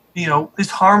 this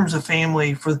harms a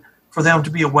family for them to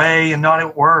be away and not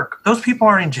at work. Those people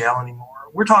aren't in jail anymore.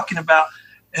 We're talking about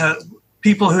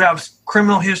people who have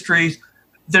criminal histories.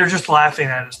 They're just laughing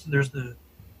at us. There's the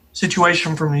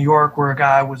situation from New York where a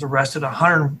guy was arrested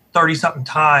 130-something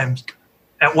times.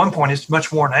 At one point, it's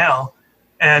much more now.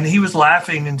 And he was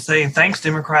laughing and saying, "Thanks,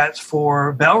 Democrats,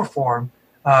 for bail reform.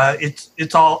 It's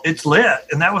lit."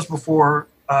 And that was before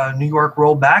New York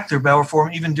rolled back their bail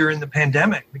reform, even during the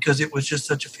pandemic, because it was just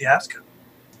such a fiasco.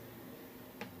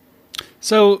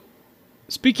 So,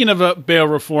 speaking of bail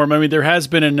reform, I mean, there has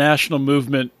been a national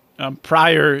movement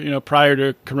prior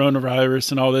to coronavirus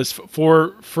and all this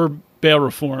for bail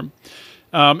reform,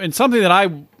 and something that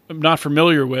I'm not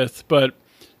familiar with, but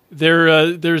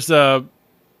there's a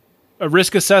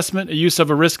risk assessment, a use of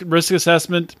a risk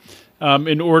assessment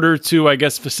in order to, I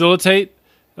guess, facilitate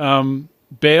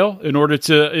bail. In order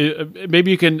to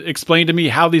maybe you can explain to me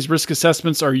how these risk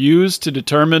assessments are used to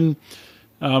determine.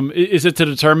 Is it to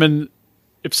determine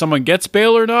if someone gets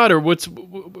bail or not, or what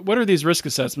are these risk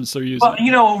assessments they're using?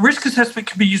 Well, risk assessment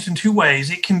can be used in two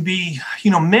ways. It can be,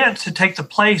 meant to take the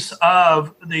place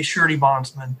of the surety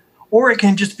bondsman, or it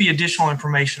can just be additional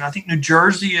information. I think New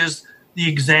Jersey is the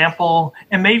example,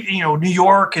 and maybe, New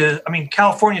York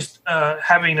California's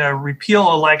having a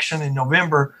repeal election in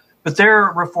November, but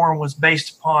their reform was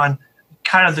based upon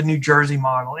kind of the New Jersey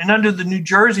model. And under the New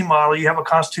Jersey model, you have a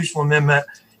constitutional amendment.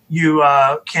 You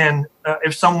can,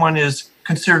 if someone is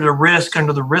considered a risk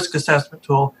under the risk assessment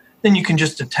tool, then you can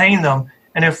just detain them.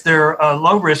 And if they're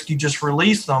low risk, you just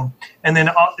release them. And then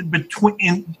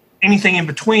anything in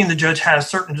between, the judge has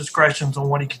certain discretions on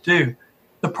what he could do.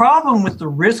 The problem with the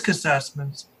risk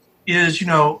assessments is,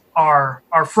 our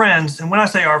friends, and when I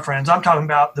say our friends, I'm talking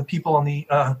about the people on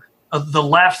the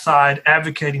left side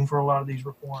advocating for a lot of these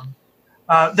reforms.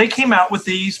 They came out with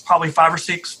these probably 5 or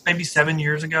 6, maybe 7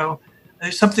 years ago.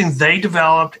 It's something they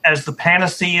developed as the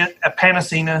panacea, I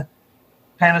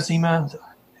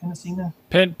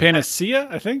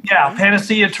think? Yeah,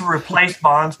 panacea to replace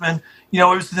bondsmen. It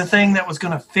was the thing that was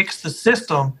going to fix the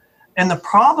system. And the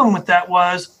problem with that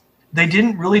was they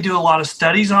didn't really do a lot of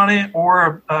studies on it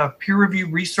or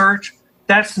peer-reviewed research.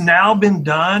 That's now been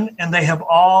done, and they have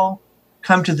all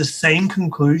come to the same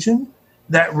conclusion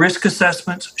that risk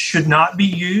assessments should not be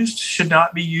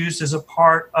used as a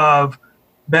part of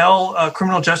bail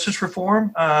criminal justice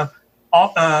reform.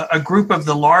 A group of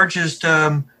the largest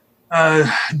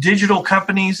digital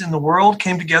companies in the world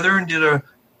came together and did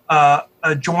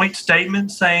a joint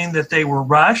statement saying that they were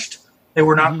rushed, they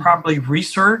were not properly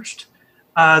researched.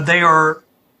 They are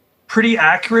pretty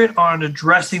accurate on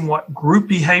addressing what group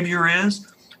behavior is,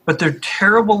 but they're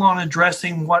terrible on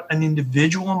addressing what an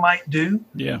individual might do.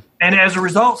 Yeah. And as a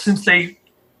result, since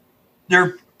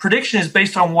their prediction is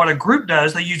based on what a group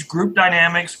does, they use group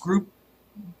dynamics, group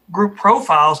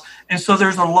profiles, and so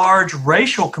there's a large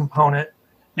racial component.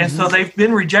 And so they've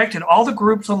been rejected. All the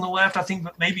groups on the left, I think,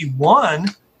 but maybe one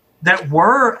that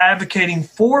were advocating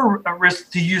for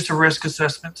the use of risk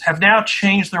assessments have now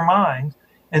changed their mind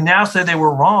and now say they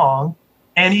were wrong.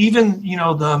 And even,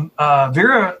 the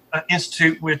Vera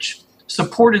Institute, which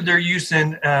supported their use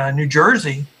in New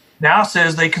Jersey, now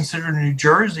says they consider New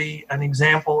Jersey an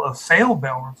example of failed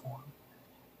bail reform.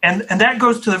 And that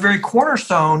goes to the very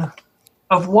cornerstone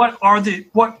of what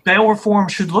bail reform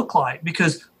should look like,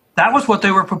 because that was what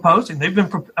they were proposing.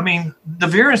 The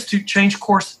Vera Institute changed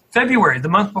course February, the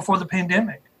month before the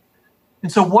pandemic.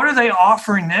 And so what are they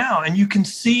offering now? And you can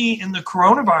see in the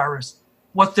coronavirus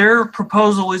what their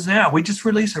proposal is now. We just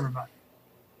release everybody.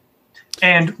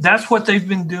 And that's what they've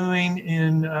been doing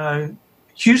in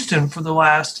Houston for the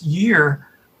last year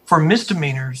for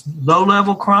misdemeanors,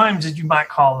 low-level crimes, as you might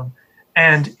call them.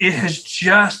 And it has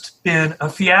just been a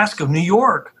fiasco. New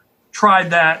York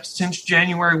tried that since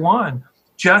January 1.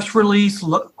 Just release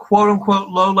quote-unquote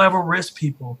low-level risk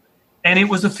people. And it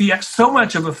was so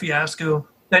much of a fiasco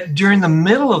that during the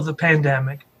middle of the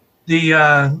pandemic,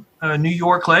 the New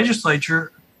York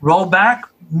legislature rolled back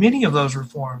many of those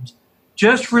reforms.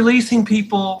 Just releasing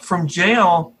people from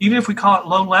jail, even if we call it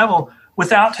low level,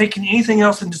 without taking anything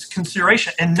else into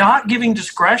consideration and not giving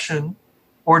discretion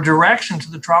or direction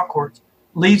to the trial courts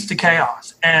leads to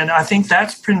chaos. And I think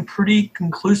that's been pretty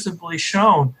conclusively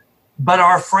shown. But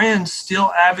our friends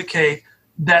still advocate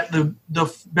that the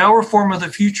bail reform of the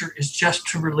future is just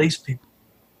to release people.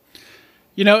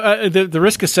 You know, the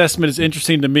risk assessment is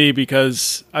interesting to me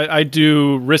because I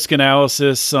do risk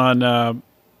analysis on,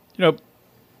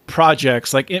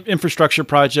 projects like infrastructure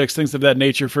projects, things of that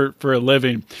nature for a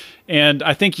living. And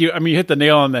I think you hit the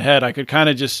nail on the head. I could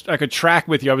track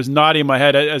with you. I was nodding my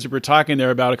head as you were talking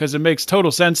there about it because it makes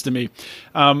total sense to me.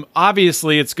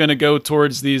 Obviously, it's going to go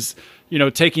towards these,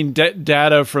 taking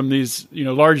data from these,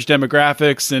 large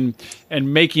demographics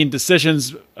and making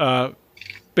decisions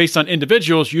based on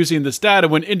individuals using this data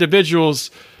when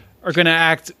individuals are going to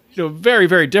act, very,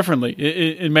 very differently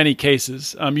in many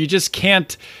cases.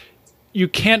 You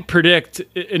can't predict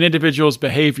an individual's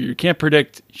behavior. You can't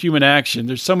predict human action.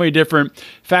 There's so many different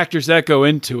factors that go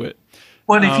into it.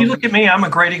 Well, if you look at me, I'm a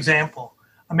great example.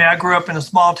 I grew up in a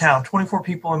small town, 24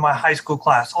 people in my high school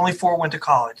class, only 4 went to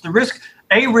college. The risk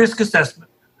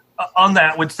assessment on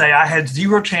that would say I had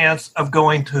 0 chance of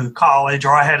going to college,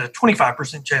 or I had a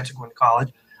 25% chance of going to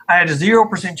college. I had a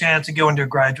 0% chance of going to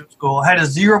graduate school. I had a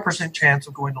 0% chance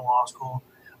of going to law school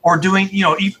or doing,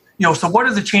 so what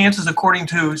are the chances, according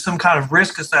to some kind of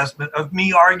risk assessment, of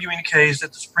me arguing a case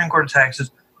at the Supreme Court of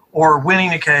Texas or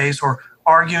winning a case or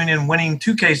arguing and winning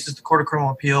 2 cases at the Court of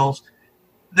Criminal Appeals?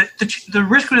 The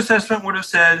risk assessment would have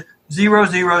said 0,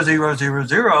 0, 0, 0,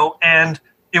 0, and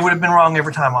it would have been wrong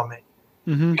every time on me.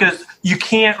 Mm-hmm. Because you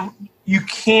can't,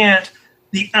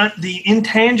 the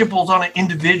intangibles on an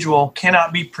individual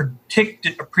cannot be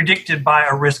predicted by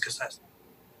a risk assessment.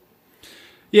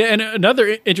 Yeah, and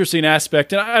another interesting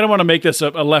aspect, and I don't want to make this a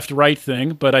left-right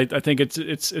thing, but I think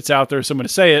it's out there, so I'm going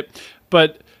to say it,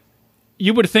 but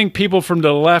you would think people from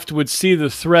the left would see the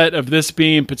threat of this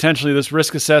being potentially this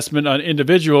risk assessment on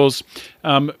individuals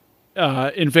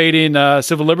invading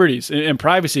civil liberties and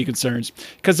privacy concerns.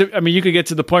 Because, you could get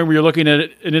to the point where you're looking at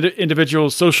an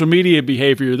individual's social media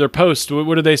behavior, their posts,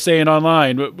 what are they saying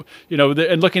online,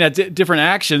 and looking at different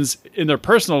actions in their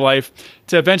personal life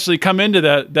to eventually come into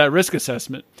that risk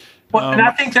assessment. Well, and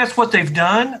I think that's what they've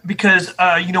done because,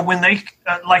 when they,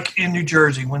 like in New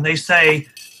Jersey, when they say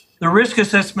the risk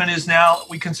assessment is now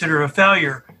we consider a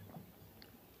failure,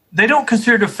 they don't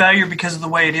consider it a failure because of the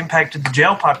way it impacted the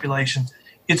jail population.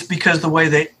 It's because the way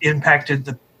they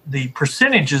impacted the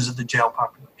percentages of the jail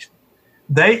population.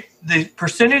 The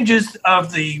percentages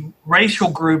of the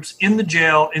racial groups in the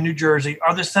jail in New Jersey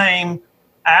are the same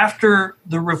after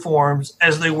the reforms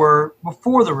as they were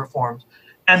before the reforms.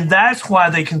 And that's why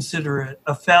they consider it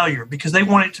a failure, because they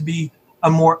want it to be a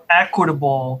more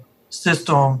equitable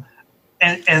system.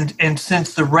 And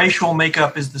since the racial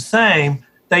makeup is the same,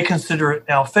 they consider it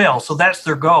now failed. So that's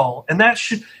their goal. And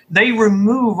they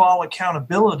remove all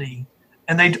accountability,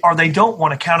 and they don't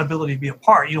want accountability to be a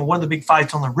part. One of the big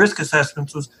fights on the risk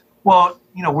assessments was,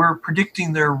 we're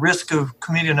predicting their risk of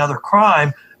committing another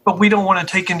crime, but we don't want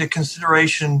to take into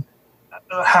consideration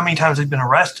how many times they've been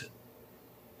arrested.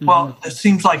 Mm-hmm. Well, it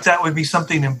seems like that would be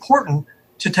something important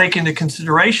to take into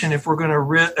consideration if we're going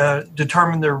to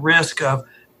determine their risk of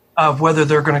whether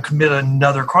they're going to commit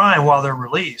another crime while they're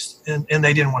released. And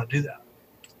they didn't want to do that.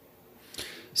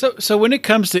 So when it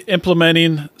comes to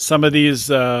implementing some of these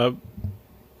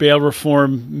bail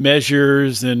reform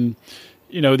measures and,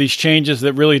 these changes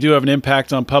that really do have an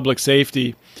impact on public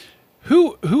safety,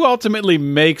 who ultimately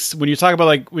makes, when you talk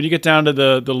about when you get down to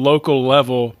the local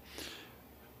level,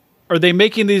 are they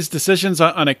making these decisions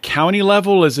on a county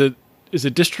level? Is it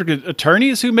district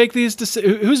attorneys who make these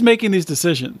who's making these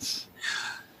decisions?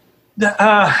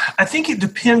 I think it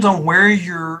depends on where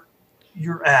you're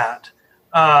at.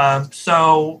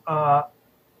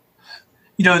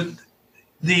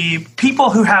 The people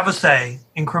who have a say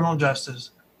in criminal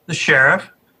justice, the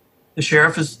sheriff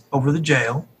is over the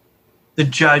jail. The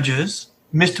judges,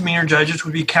 misdemeanor judges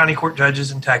would be county court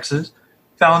judges in Texas.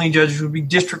 Felony judges would be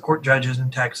district court judges in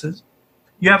Texas.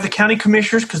 You have the county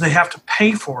commissioners because they have to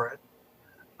pay for it.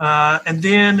 And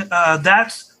then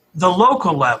that's the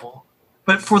local level.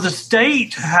 But for the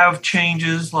state to have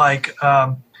changes like,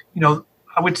 I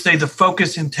would say the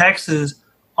focus in Texas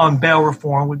on bail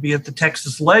reform would be at the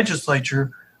Texas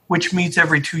legislature, which meets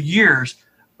every 2 years.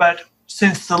 But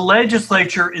since the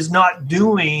legislature is not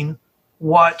doing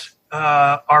what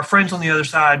our friends on the other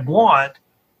side want,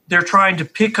 they're trying to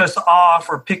pick us off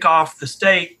or pick off the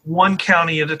state one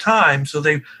county at a time. So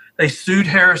they sued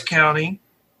Harris County.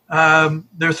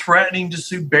 They're threatening to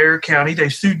sue Bexar County. They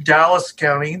sued Dallas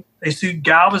County. They sued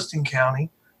Galveston County.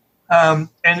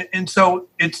 And so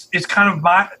it's kind of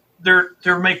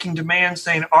they're making demands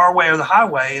saying our way or the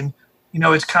highway. And,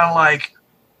 it's kind of like,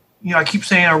 I keep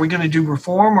saying, are we going to do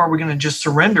reform or are we going to just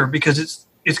surrender? Because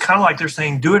it's kind of like they're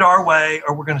saying, do it our way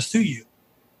or we're going to sue you.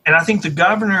 And I think the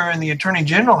governor and the attorney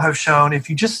general have shown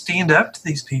if you just stand up to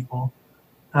these people,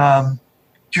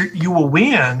 you will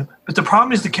win. But the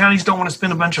problem is the counties don't want to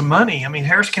spend a bunch of money. I mean,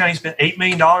 Harris County spent $8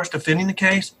 million defending the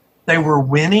case. They were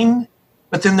winning,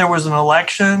 but then there was an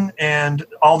election and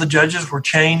all the judges were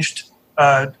changed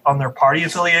on their party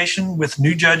affiliation with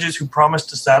new judges who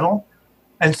promised to settle.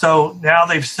 And so now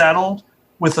they've settled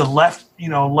with a left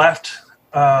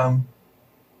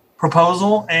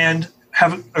proposal and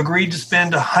have agreed to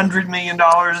spend $100 million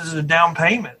as a down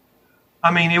payment. I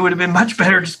mean, it would have been much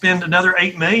better to spend another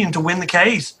 $8 million to win the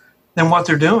case than what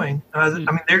they're doing.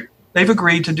 They've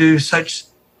agreed to do such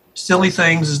silly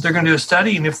things as they're going to do a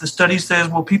study. And if the study says,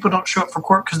 well, people don't show up for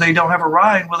court because they don't have a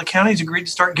ride, well, the county's agreed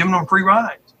to start giving them free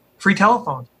rides, free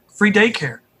telephones, free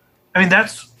daycare. I mean,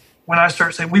 that's when I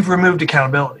start saying we've removed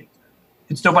accountability.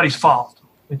 It's nobody's fault.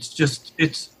 We're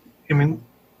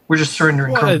just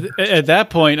surrendering. Well, at that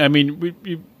point, I mean,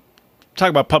 we talk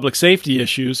about public safety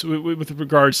issues with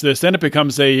regards to this. Then it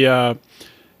becomes a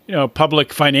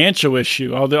public financial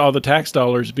issue. All the tax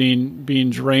dollars being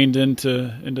drained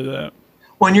into that.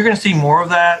 Well, and you're going to see more of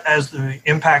that as the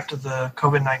impact of the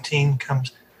COVID-19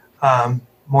 comes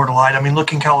more to light. I mean,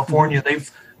 look in California, they've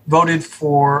voted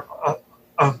for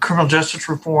a criminal justice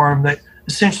reform that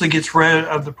essentially gets rid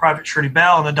of the private surety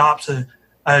bail and adopts a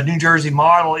New Jersey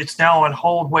model. It's now on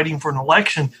hold waiting for an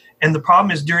election. And the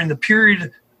problem is during the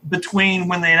period between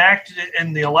when they enacted it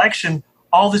and the election,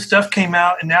 all this stuff came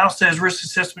out and now says risk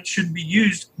assessment shouldn't be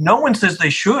used. No one says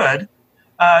they should.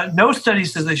 No study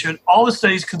says they should. All the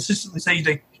studies consistently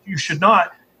say you should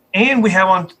not. And we have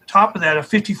on top of that a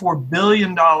 $54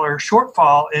 billion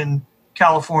shortfall in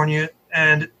California,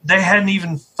 and they hadn't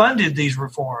even funded these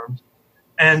reforms.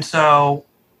 And so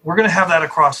we're going to have that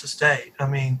across the state. I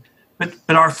mean,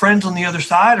 but our friends on the other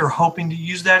side are hoping to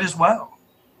use that as well.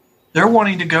 They're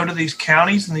wanting to go to these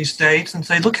counties and these states and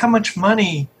say, look how much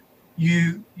money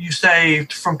you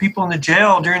saved from people in the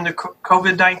jail during the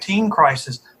COVID-19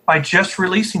 crisis by just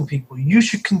releasing people. You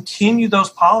should continue those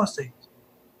policies.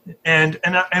 And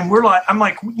I'm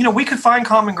like, we could find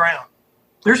common ground.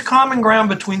 There's common ground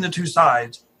between the two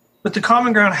sides, but the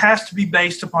common ground has to be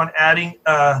based upon adding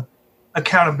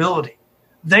accountability.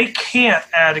 They can't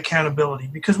add accountability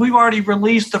because we've already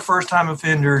released the first-time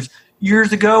offenders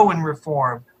years ago in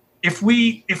reform. If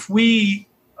we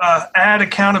add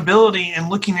accountability and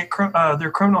looking at their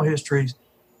criminal histories,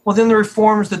 well, then the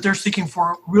reforms that they're seeking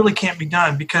for really can't be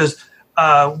done because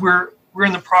we're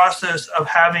in the process of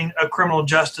having a criminal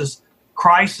justice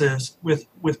crisis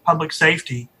with public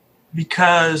safety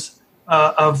because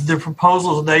of the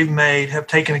proposals they've made have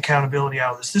taken accountability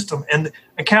out of the system. And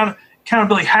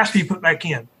accountability has to be put back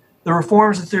in. The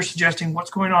reforms that they're suggesting,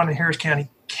 what's going on in Harris County,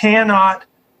 cannot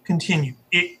continue.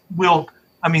 It will.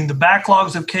 I mean, the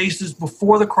backlogs of cases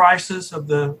before the crisis of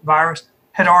the virus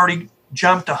had already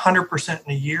jumped 100%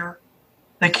 in a year.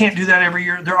 They can't do that every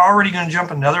year. They're already going to jump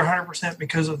another 100%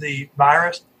 because of the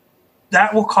virus.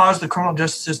 That will cause the criminal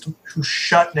justice system to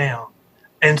shut down.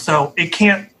 And so it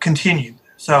can't continue.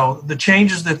 So the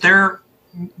changes that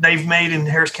they've made in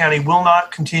Harris County will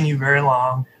not continue very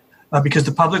long because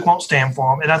the public won't stand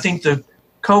for them. And I think the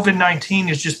COVID-19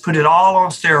 has just put it all on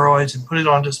steroids and put it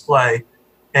on display.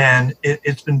 And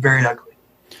it's been very ugly.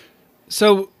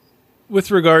 So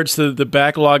with regards to the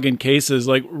backlog in cases,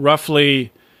 like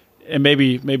roughly, and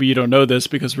maybe you don't know this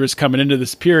because we're just coming into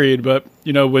this period, but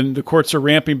when the courts are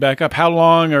ramping back up, how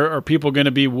long are people going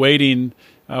to be waiting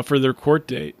for their court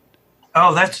date?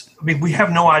 Oh, we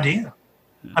have no idea.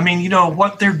 I mean,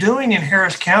 what they're doing in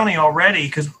Harris County already,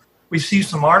 because we've seen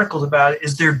some articles about it,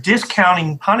 is they're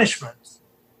discounting punishments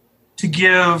to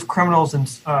give criminals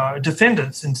and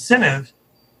defendants incentive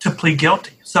to plead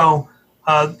guilty. So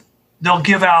they'll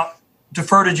give out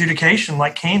deferred adjudication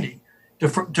like candy.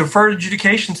 Deferred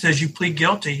adjudication says you plead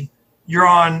guilty, you're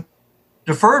on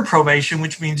deferred probation,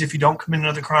 which means if you don't commit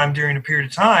another crime during a period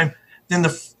of time, then the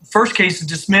first case is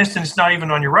dismissed and it's not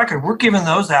even on your record. We're giving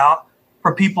those out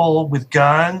for people with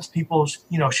guns, people,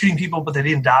 shooting people, but they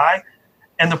didn't die.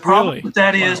 And the problem with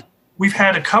that is we've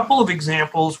had a couple of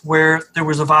examples where there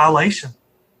was a violation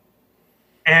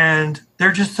and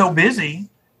they're just so busy.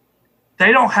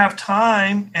 They don't have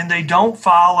time and they don't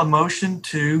file a motion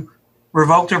to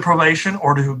revoke their probation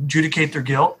or to adjudicate their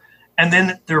guilt. And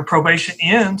then their probation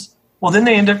ends. Well, then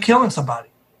they end up killing somebody.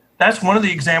 That's one of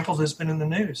the examples that's been in the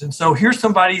news. And so here's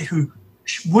somebody who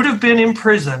would have been in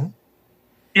prison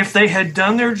if they had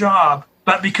done their job,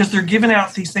 but because they're giving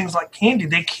out these things like candy,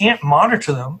 they can't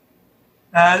monitor them.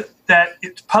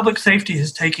 Public safety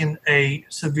has taken a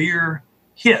severe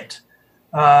hit.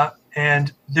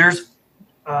 And there's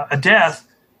a death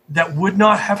that would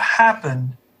not have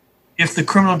happened if the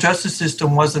criminal justice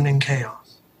system wasn't in chaos.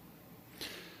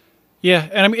 Yeah,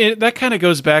 and I mean, that kind of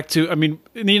goes back to, in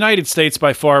the United States,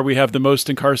 by far, we have the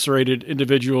most incarcerated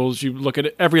individuals. You look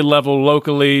at every level,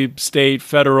 locally, state,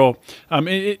 federal,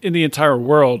 in the entire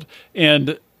world.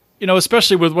 And,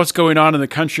 especially with what's going on in the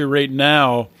country right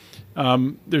now,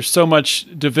 there's so much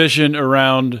division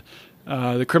around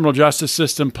the criminal justice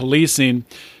system, policing.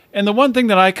 And the one thing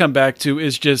that I come back to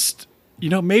is just,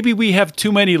 maybe we have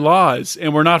too many laws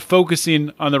and we're not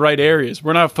focusing on the right areas.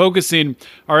 We're not focusing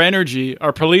our energy,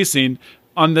 our policing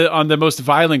on the most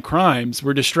violent crimes.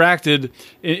 We're distracted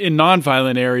in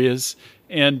nonviolent areas.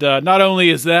 And not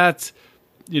only is that,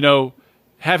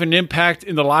 have an impact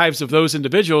in the lives of those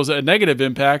individuals, a negative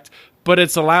impact, but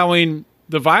it's allowing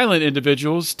the violent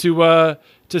individuals to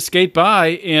skate by.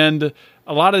 And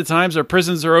a lot of the times our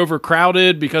prisons are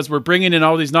overcrowded because we're bringing in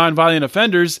all these nonviolent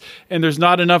offenders and there's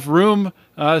not enough room.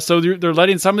 So they're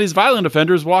letting some of these violent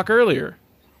offenders walk earlier.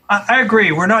 I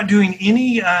agree. We're not doing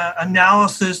any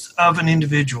analysis of an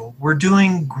individual. We're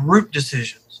doing group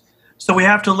decisions. So we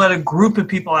have to let a group of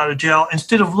people out of jail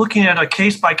instead of looking at a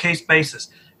case-by-case basis.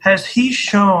 Has he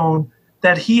shown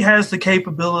that he has the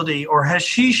capability, or has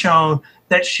she shown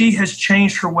that she has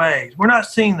changed her ways? We're not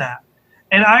seeing that.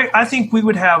 And I think we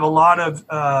would have a lot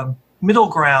of middle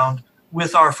ground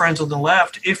with our friends on the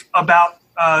left if about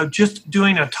just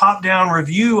doing a top-down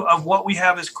review of what we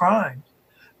have as crimes.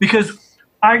 Because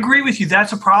I agree with you,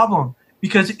 that's a problem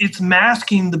because it's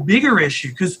masking the bigger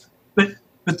issue.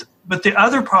 But the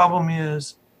other problem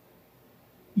is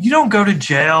you don't go to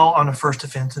jail on a first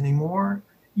offense anymore.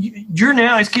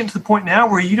 It's getting to the point now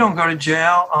where you don't go to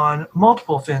jail on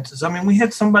multiple offenses. We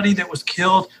had somebody that was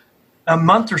killed a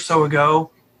month or so ago.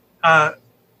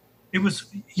 It was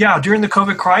during the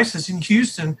COVID crisis in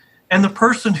Houston, and the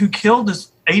person who killed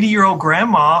this 80-year-old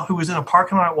grandma who was in a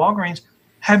parking lot at Walgreens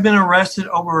had been arrested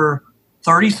over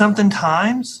 30-something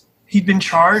times. He'd been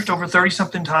charged over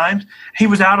 30-something times. He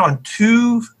was out on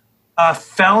 2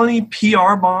 felony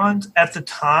PR bonds at the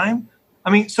time.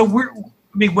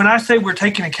 When I say we're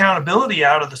taking accountability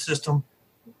out of the system,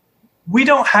 we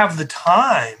don't have the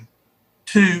time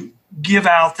to give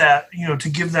out that,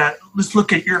 let's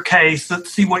look at your case, let's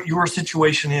see what your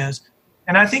situation is.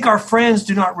 And I think our friends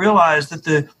do not realize that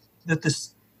the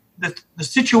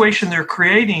situation they're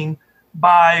creating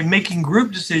by making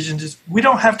group decisions is we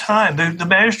don't have time. The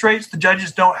magistrates, the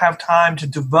judges don't have time to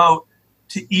devote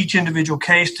to each individual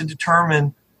case to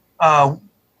determine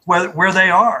where they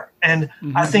are. And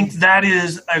I think that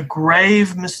is a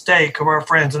grave mistake of our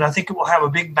friends. And I think it will have a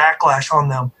big backlash on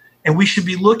them. And we should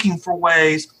be looking for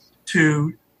ways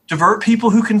to divert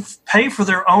people who can pay for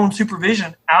their own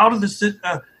supervision out of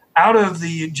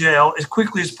the jail as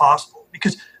quickly as possible.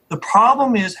 Because the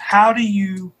problem is, how do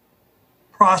you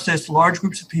process large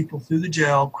groups of people through the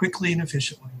jail quickly and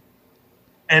efficiently?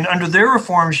 And under their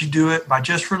reforms, you do it by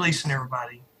just releasing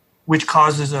everybody, which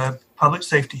causes a public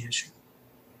safety issue.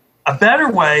 A better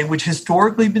way, which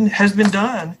historically has been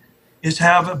done, is to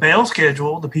have a bail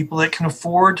schedule. The people that can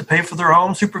afford to pay for their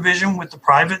own supervision with the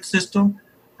private system,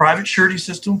 private surety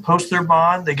system, post their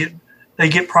bond. They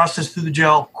get processed through the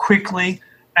jail quickly.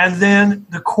 And then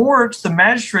the courts, the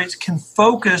magistrates, can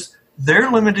focus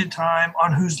their limited time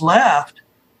on who's left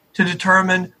to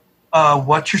determine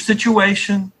what's your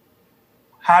situation,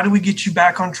 how do we get you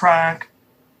back on track,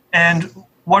 and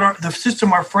what are the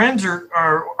system our friends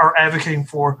are advocating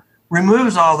for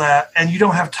removes all that, and you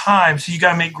don't have time, so you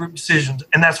got to make group decisions,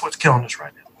 and that's what's killing us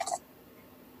right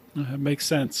now. That makes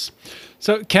sense.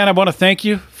 So, Ken, I want to thank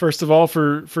you, first of all,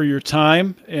 for your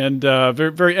time, and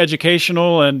very, very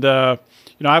educational, and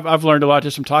I've learned a lot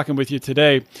just from talking with you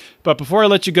today. But before I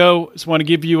let you go, I just want to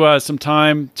give you some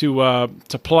time to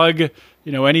plug,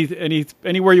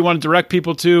 anywhere you want to direct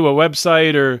people to, a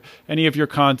website or any of your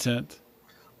content.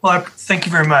 Well, thank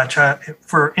you very much.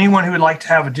 For anyone who would like to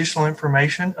have additional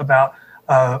information about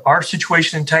our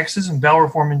situation in Texas and bail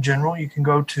reform in general, you can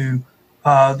go to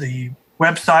the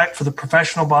website for the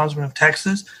Professional Bondsman of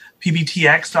Texas,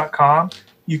 pbtx.com.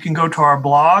 You can go to our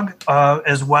blog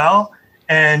as well,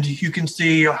 and you can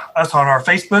see us on our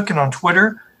Facebook and on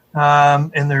Twitter,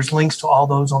 and there's links to all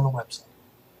those on the website.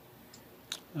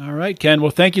 All right, Ken.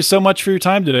 Well, thank you so much for your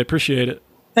time today. Appreciate it.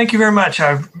 Thank you very much.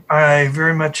 I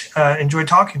very much enjoyed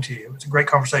talking to you. It was a great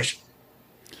conversation.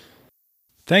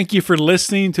 Thank you for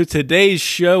listening to today's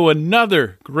show,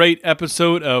 another great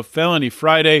episode of Felony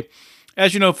Friday.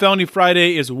 As you know, Felony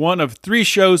Friday is one of 3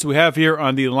 shows we have here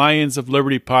on the Lions of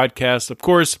Liberty podcast. Of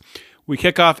course, we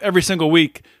kick off every single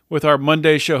week with our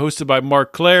Monday show hosted by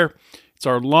Mark Claire. It's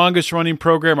our longest running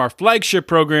program, our flagship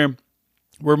program,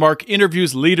 where Mark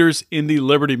interviews leaders in the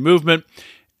Liberty movement.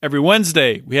 Every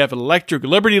Wednesday, we have Electric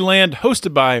Liberty Land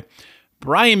hosted by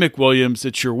Brian McWilliams.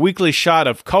 It's your weekly shot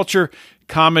of culture,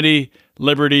 comedy,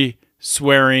 liberty,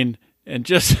 swearing, and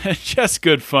just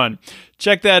good fun.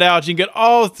 Check that out. You can get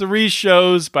all 3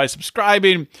 shows by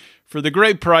subscribing for the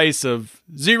great price of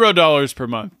 $0 per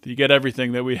month. You get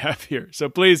everything that we have here. So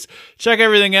please check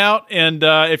everything out. And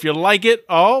if you like it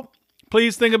all,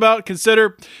 please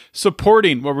consider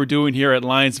supporting what we're doing here at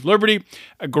Lions of Liberty.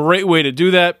 A great way to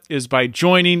do that is by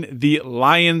joining the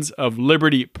Lions of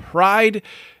Liberty Pride.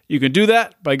 You can do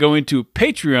that by going to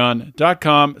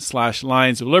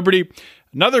patreon.com/Lions of Liberty.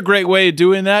 Another great way of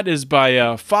doing that is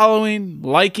by following,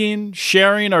 liking,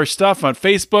 sharing our stuff on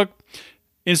Facebook,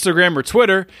 Instagram, or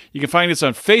Twitter. You can find us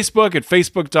on Facebook at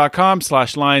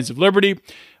facebook.com/Lions of Liberty.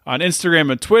 On Instagram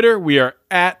and Twitter, we are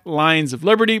at Lions of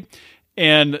Liberty.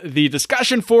 And the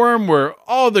discussion forum where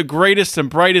all the greatest and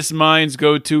brightest minds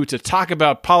go to talk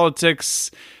about politics,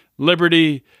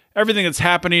 liberty, everything that's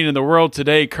happening in the world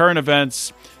today, current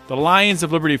events, the Lions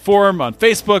of Liberty Forum on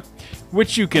Facebook,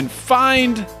 which you can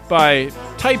find by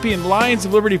typing Lions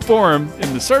of Liberty Forum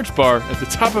in the search bar at the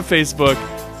top of Facebook,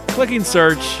 clicking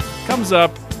search, comes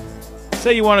up,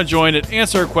 say you want to join it,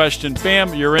 answer a question,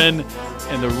 bam, you're in,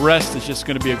 and the rest is just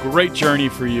going to be a great journey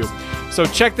for you. So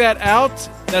check that out.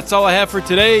 That's all I have for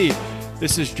today.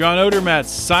 This is John Odermatt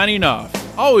signing off.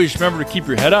 Always remember to keep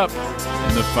your head up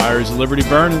and the fires of liberty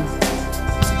burning.